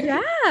get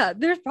married?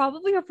 There's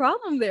probably a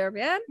problem there,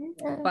 man.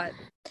 But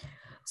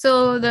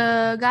so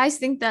the guys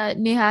think that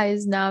Neha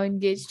is now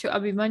engaged to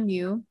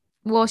Abhimanyu.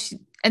 Well,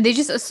 and they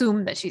just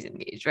assume that she's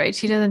engaged, right?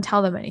 She doesn't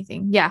tell them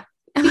anything. Yeah.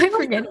 Am I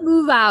forgetting?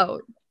 Move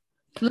out.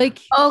 Like,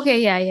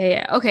 okay,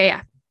 yeah. Okay,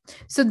 yeah.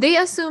 So they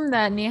assume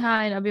that Neha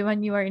and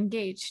Abhimanyu are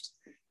engaged.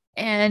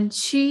 And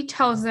she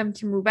tells them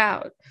to move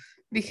out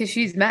because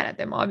she's mad at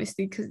them,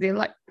 obviously, because they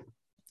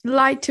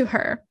lied to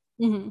her.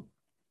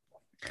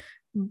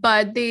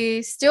 But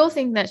they still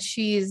think that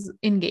she's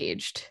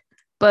engaged.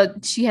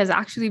 But she has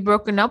actually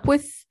broken up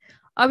with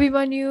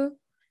Abhimanyu.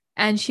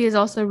 And she has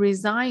also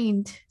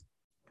resigned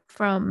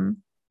from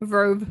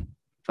Verve.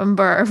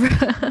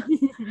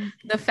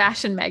 the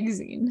fashion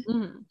magazine,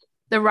 Mhm.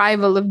 the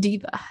rival of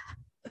Diva.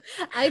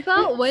 I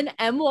thought when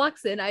M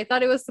walks in, I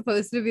thought it was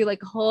supposed to be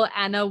like a whole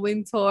Anna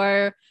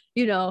Wintour,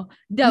 Devil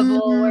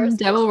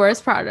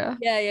Wears Prada.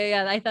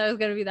 Yeah. I thought it was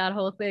gonna be that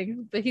whole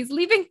thing, but he's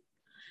leaving.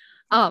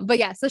 But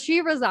yeah, so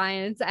she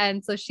resigns,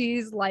 and so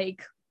she's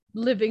like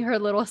living her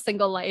little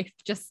single life,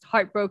 just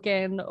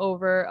heartbroken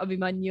over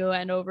Abhimanyu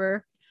and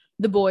over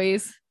the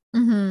boys.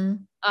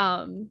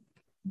 Mm-hmm.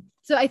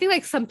 So I think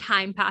like some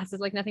time passes,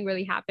 like nothing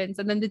really happens,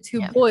 and then the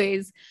two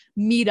boys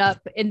meet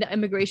up in the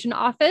immigration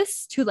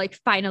office to like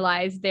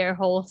finalize their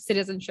whole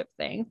citizenship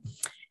thing,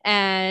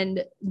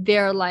 and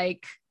they're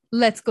like,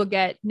 let's go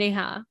get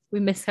Neha, we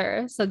miss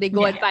her. So they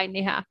go and find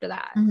Neha after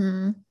that.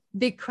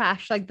 They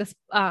crash like this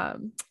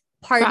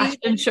party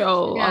fashion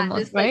show,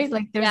 almost, right?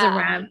 Like there's a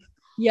ramp.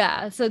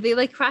 Yeah, so they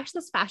like crash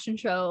this fashion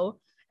show,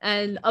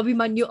 and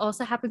Abhimanyu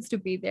also happens to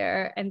be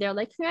there, and they're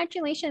like,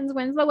 congratulations,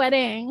 when's the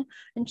wedding?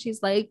 And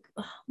she's like,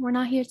 oh, we're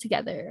not here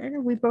together,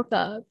 we broke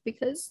up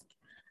because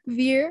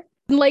Veer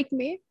didn't like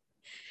me.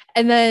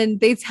 And then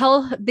they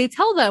tell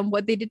them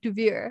what they did to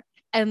Veer,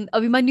 and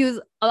Abhimanyu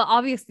is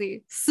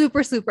obviously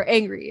super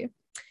angry.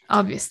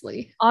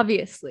 Obviously.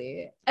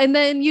 And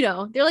then,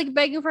 they're like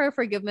begging for her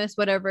forgiveness,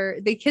 whatever.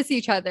 They kiss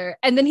each other.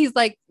 And then he's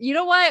like, you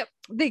know what?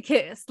 They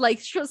kiss. Like,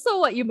 so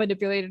what? You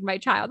manipulated my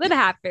child. It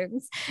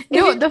happens.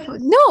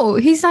 No,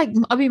 he's like,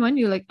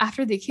 Abhimanyu, like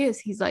after they kiss,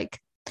 he's like,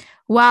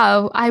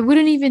 wow, I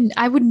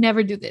would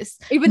never do this.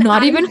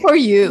 Not even for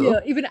you.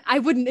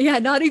 Yeah,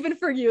 not even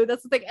for you.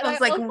 That's the thing. And I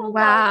was like,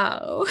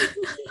 wow.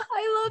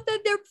 I love that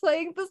they're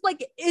playing this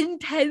like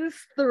intense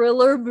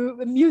thriller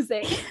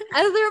music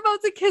as they're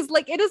about to kiss.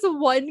 Like, it is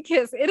one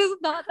kiss. It is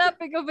not that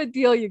big of a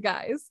deal, you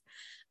guys.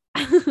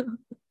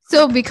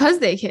 So because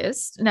they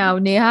kissed, now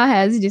Neha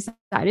has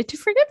decided to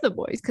forgive the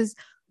boys because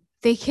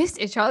they kissed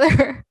each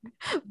other.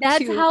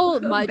 That's how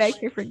much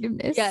beg your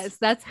forgiveness. Yes,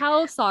 that's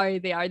how sorry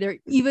they are. They're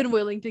even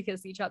willing to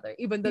kiss each other,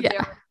 even though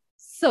they're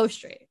so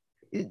straight.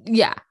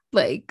 Yeah,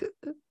 like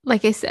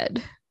I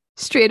said,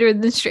 straighter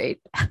than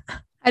straight. I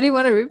didn't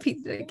want to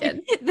repeat it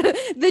again.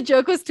 the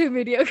joke was too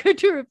mediocre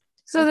to repeat.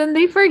 So then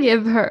they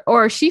forgive her,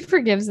 or she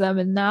forgives them,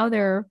 and now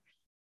they're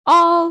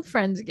all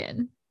friends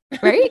again.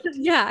 Right?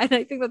 Yeah, and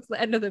I think that's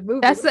the end of the movie.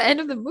 That's the end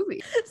of the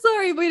movie.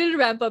 Sorry, we didn't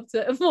ramp up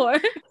to it more.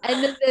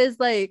 And then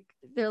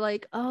they're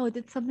like, oh,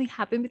 did something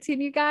happen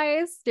between you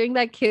guys during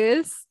that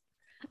kiss?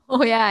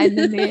 Oh yeah, and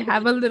then they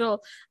have a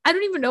little, I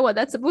don't even know what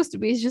that's supposed to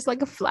be. It's just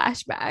like a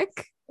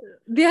flashback.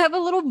 They have a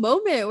little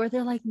moment where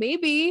they're like,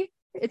 maybe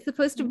it's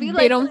supposed to be like,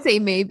 they don't say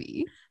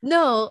maybe.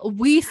 No,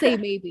 we say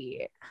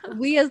maybe.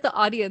 We as the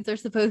audience are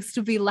supposed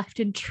to be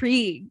left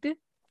intrigued,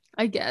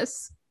 I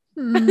guess.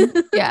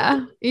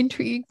 Yeah,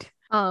 intrigued.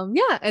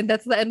 Yeah, and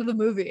that's the end of the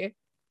movie,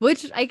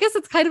 which I guess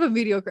it's kind of a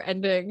mediocre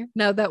ending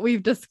now that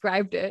we've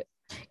described it.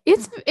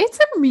 It's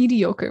a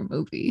mediocre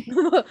movie.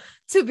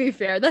 To be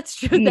fair, that's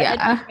true. The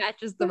ending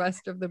matches the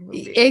rest of the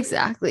movie.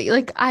 Exactly.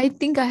 Like I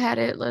think I had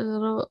a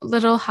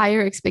little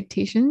higher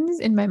expectations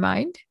in my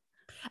mind.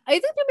 I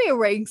think it may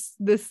ranks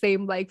the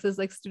same likes as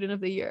like Student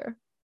of the Year.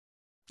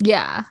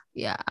 Yeah.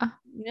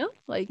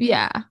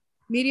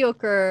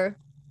 Mediocre,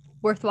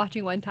 worth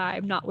watching one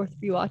time, not worth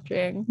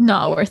rewatching.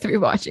 Not worth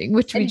rewatching,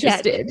 which we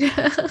just did.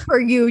 For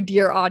you,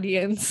 dear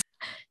audience.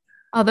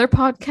 Other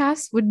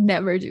podcasts would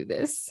never do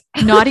this.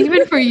 Not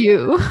even for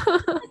you.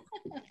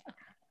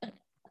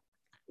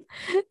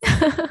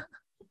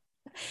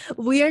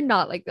 We are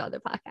not like the other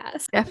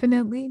podcasts.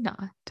 Definitely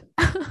not.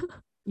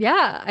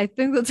 Yeah, I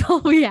think that's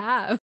all we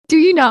have. Do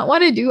you not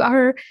want to do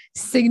our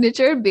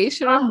signature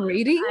Besharam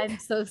rating? I'm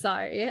so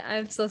sorry.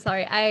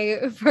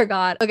 I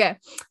forgot. Okay.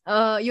 You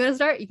want to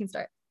start? You can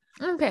start.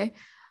 Okay.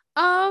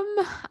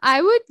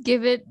 I would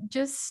give it,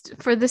 just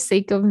for the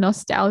sake of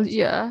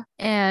nostalgia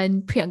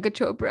and Priyanka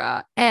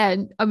Chopra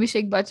and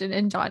Abhishek Bachchan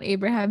and John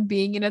Abraham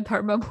being in a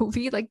Dharma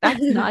movie, like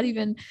that's not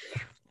even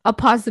a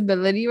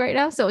possibility right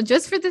now. So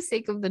just for the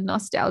sake of the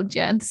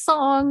nostalgia and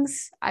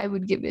songs, I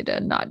would give it a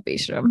not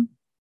Besharam.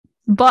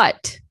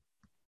 But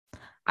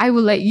I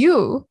will let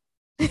you.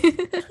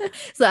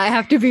 So I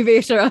have to be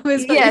Besharam.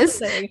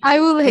 Yes, I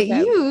will let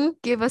you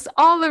give us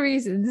all the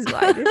reasons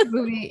why this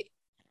movie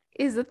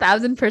is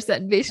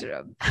 1,000%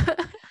 Besharam.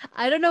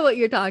 I don't know what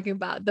you're talking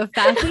about. The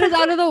fashion is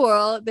out of the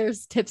world.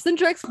 There's tips and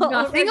tricks.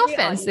 Nothing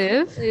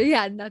offensive.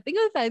 Yeah, nothing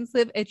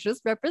offensive. It's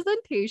just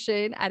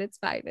representation at its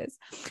finest.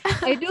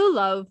 I do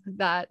love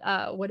that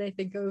when I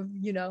think of,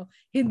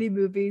 Hindi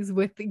movies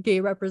with gay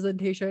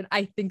representation,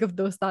 I think of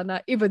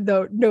Dostana, even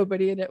though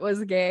nobody in it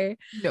was gay.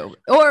 No,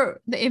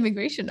 or the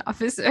immigration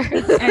officer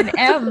and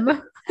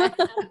M.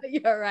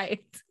 You're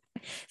right.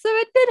 So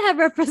it did have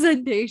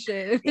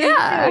representation.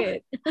 Yeah.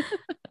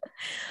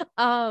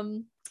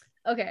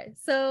 Okay,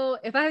 so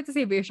if I have to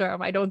say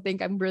Besharam, I don't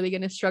think I'm really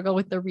gonna struggle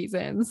with the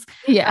reasons.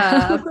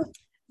 Yeah.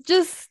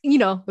 just, you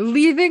know,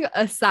 leaving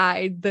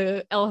aside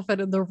the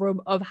elephant in the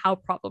room of how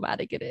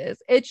problematic it is,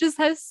 it just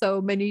has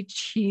so many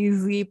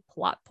cheesy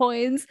plot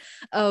points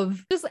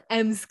of just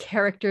M's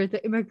character,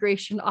 the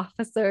immigration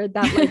officer,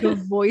 that like a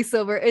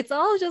voiceover. It's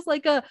all just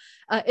like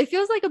it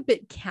feels like a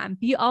bit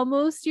campy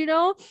almost, you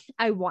know.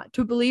 I want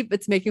to believe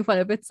it's making fun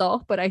of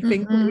itself, but I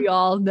think we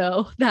all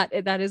know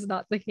that that is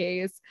not the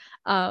case.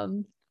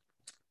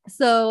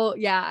 So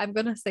yeah, I'm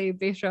gonna say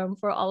Besham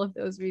for all of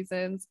those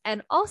reasons,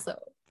 and also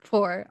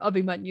for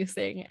Abhimanyu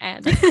Singh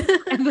and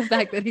the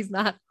fact that he's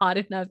not hot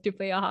enough to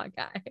play a hot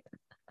guy.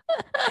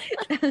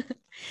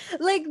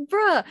 Like,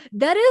 bruh,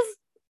 that is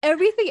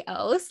everything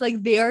else.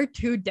 Like, they are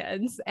too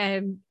dense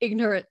and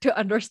ignorant to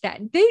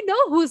understand. They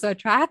know who's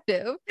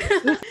attractive.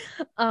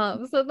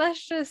 So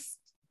that's just,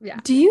 yeah.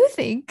 Do you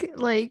think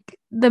like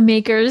the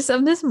makers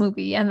of this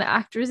movie and the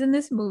actors in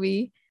this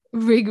movie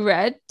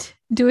regret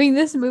doing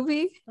this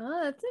movie?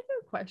 Oh, that's a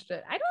good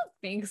question. I don't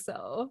think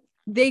so.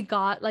 They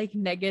got like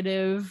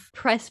negative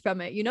press from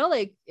it, you know,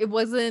 like it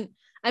wasn't,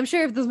 I'm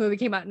sure if this movie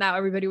came out now,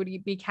 everybody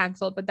would be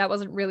canceled, but that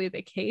wasn't really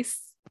the case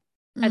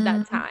at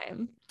that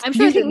time. I'm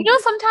sure you know,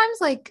 sometimes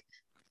like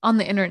on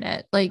the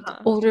internet, like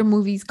older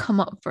movies come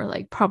up for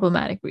like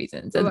problematic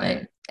reasons,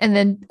 and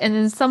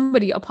then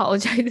somebody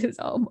apologizes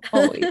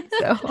always.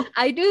 So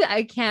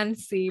I can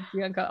see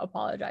Priyanka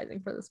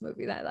apologizing for this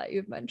movie now that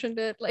you've mentioned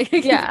it. Like,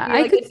 yeah,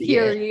 I could see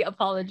teary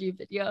apology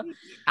video.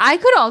 I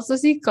could also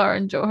see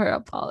Karan Johar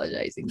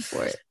apologizing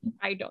for it.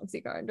 I don't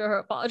see Karan Johar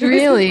apologizing.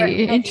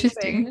 Really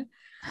interesting.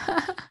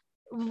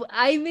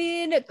 I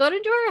mean,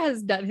 Karan Johar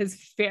has done his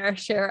fair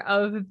share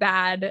of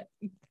bad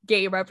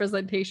gay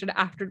representation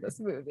after this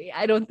movie.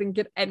 I don't think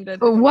it ended.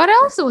 But what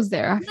else was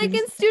there? Like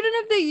in Student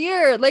of the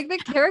Year, like the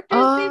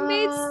characters, they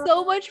made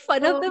so much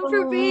fun of them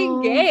for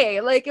being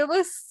gay. Like it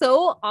was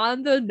so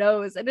on the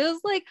nose, and it was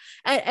like,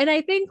 and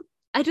I think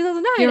at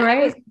 2009, you're right.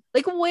 I was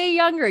like way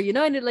younger, you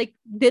know, and it like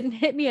didn't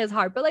hit me as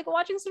hard. But like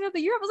watching Student of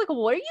the Year, I was like,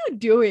 what are you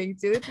doing,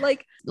 dude?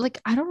 Like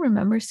I don't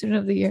remember Student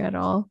of the Year at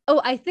all.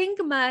 Oh, I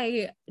think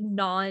my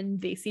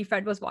non-Desi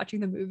friend was watching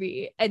the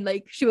movie and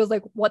like she was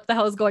like, what the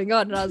hell is going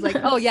on? And I was like,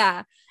 oh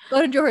yeah,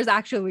 Karan Johar is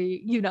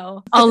actually, you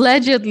know,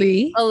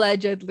 allegedly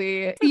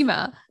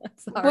Seema.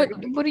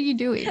 What are you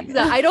doing? So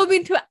I don't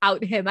mean to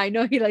out him. I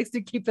know he likes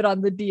to keep it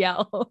on the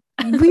DL.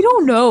 We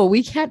don't know.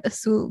 We can't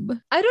assume.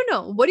 I don't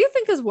know. What do you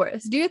think is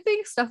worse? Do you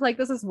think stuff like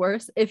this is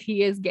worse if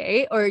he is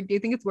gay, or do you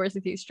think it's worse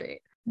if he's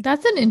straight?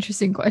 That's an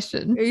interesting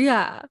question.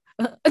 Yeah.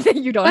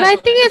 You don't. But I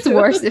think it's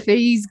worse if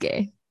he's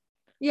gay.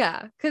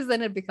 Yeah, because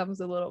then it becomes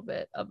a little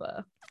bit of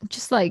a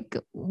just like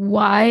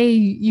why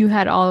you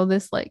had all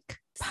this like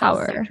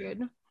power.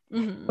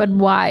 But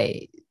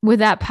why with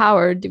that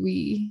power do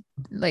we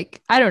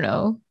like, I don't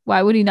know,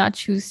 why would he not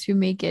choose to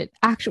make it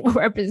actual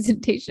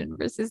representation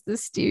versus the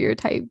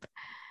stereotype?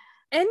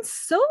 And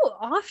so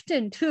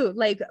often too,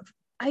 like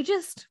I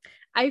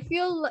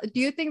feel, do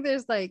you think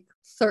there's like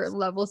certain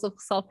levels of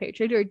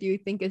self-hatred, or do you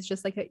think it's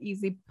just like an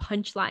easy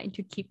punchline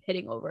to keep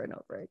hitting over and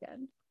over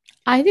again?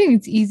 I think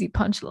it's easy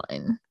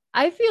punchline.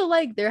 I feel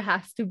like there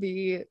has to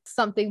be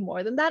something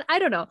more than that. I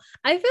don't know.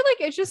 I feel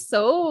like it's just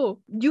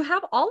so, you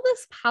have all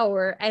this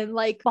power, and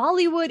like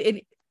Bollywood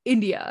in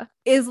India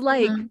is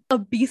like a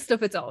beast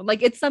of its own.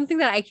 Like it's something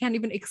that I can't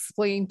even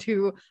explain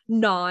to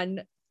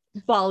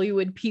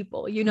non-Bollywood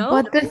people, you know?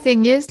 But the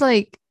thing is,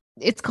 like,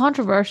 it's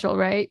controversial,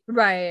 right?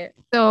 Right.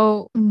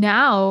 So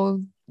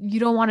now you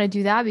don't want to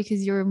do that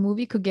because your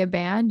movie could get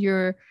banned.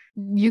 You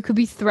could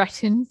be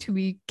threatened to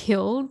be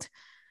killed.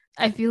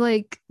 I feel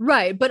like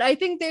right, but I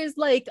think there's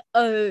like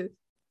a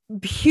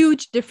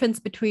huge difference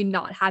between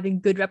not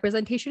having good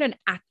representation and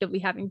actively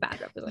having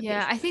bad representation.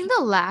 Yeah, I think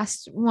the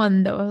last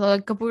one though,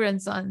 like Kapoor and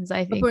Sons,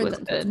 I think was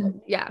good.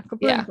 Yeah,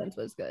 Kapoor and Sons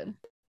was good.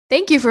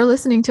 Thank you for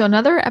listening to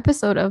another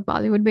episode of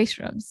Bollywood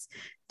Beshrams.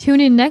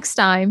 Tune in next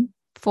time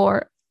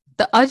for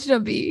the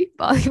Ajnabi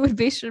Bollywood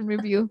Beshram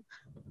review.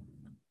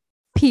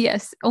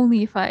 P.S.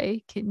 Only if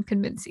I can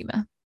convince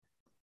Seema.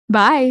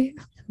 Bye.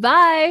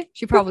 Bye.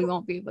 She probably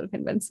won't be able to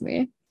convince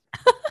me.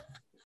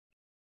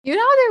 You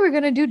know how they were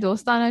gonna do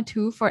Dostana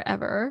 2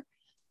 forever?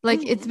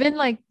 Like it's been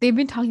like they've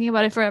been talking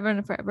about it forever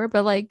and forever,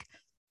 but like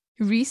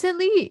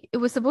recently it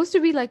was supposed to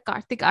be like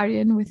Kartik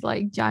Aaryan with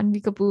like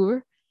Janvi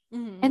Kapoor.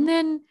 And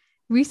then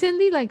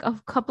recently, like a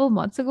couple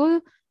months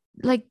ago,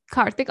 like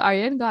Kartik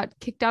Aaryan got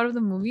kicked out of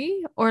the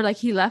movie, or like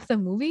he left the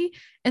movie,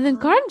 and then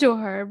Karan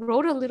Johar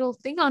wrote a little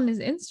thing on his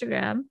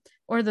Instagram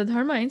or the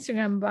Dharma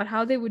Instagram about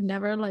how they would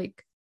never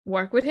like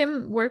work with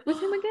him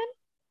again.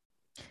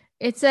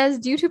 It says,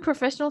 due to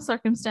professional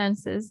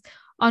circumstances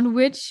on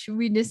which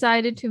we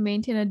decided to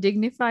maintain a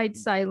dignified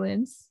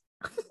silence.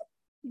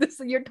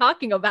 You're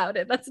talking about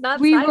it. That's not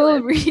we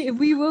silent.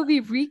 We will be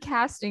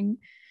recasting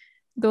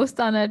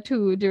Dostana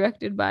 2,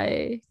 directed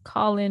by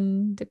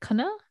Colin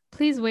Dekana.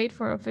 Please wait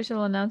for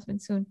official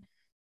announcement soon.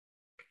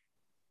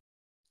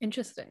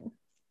 Interesting.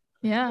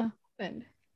 Yeah.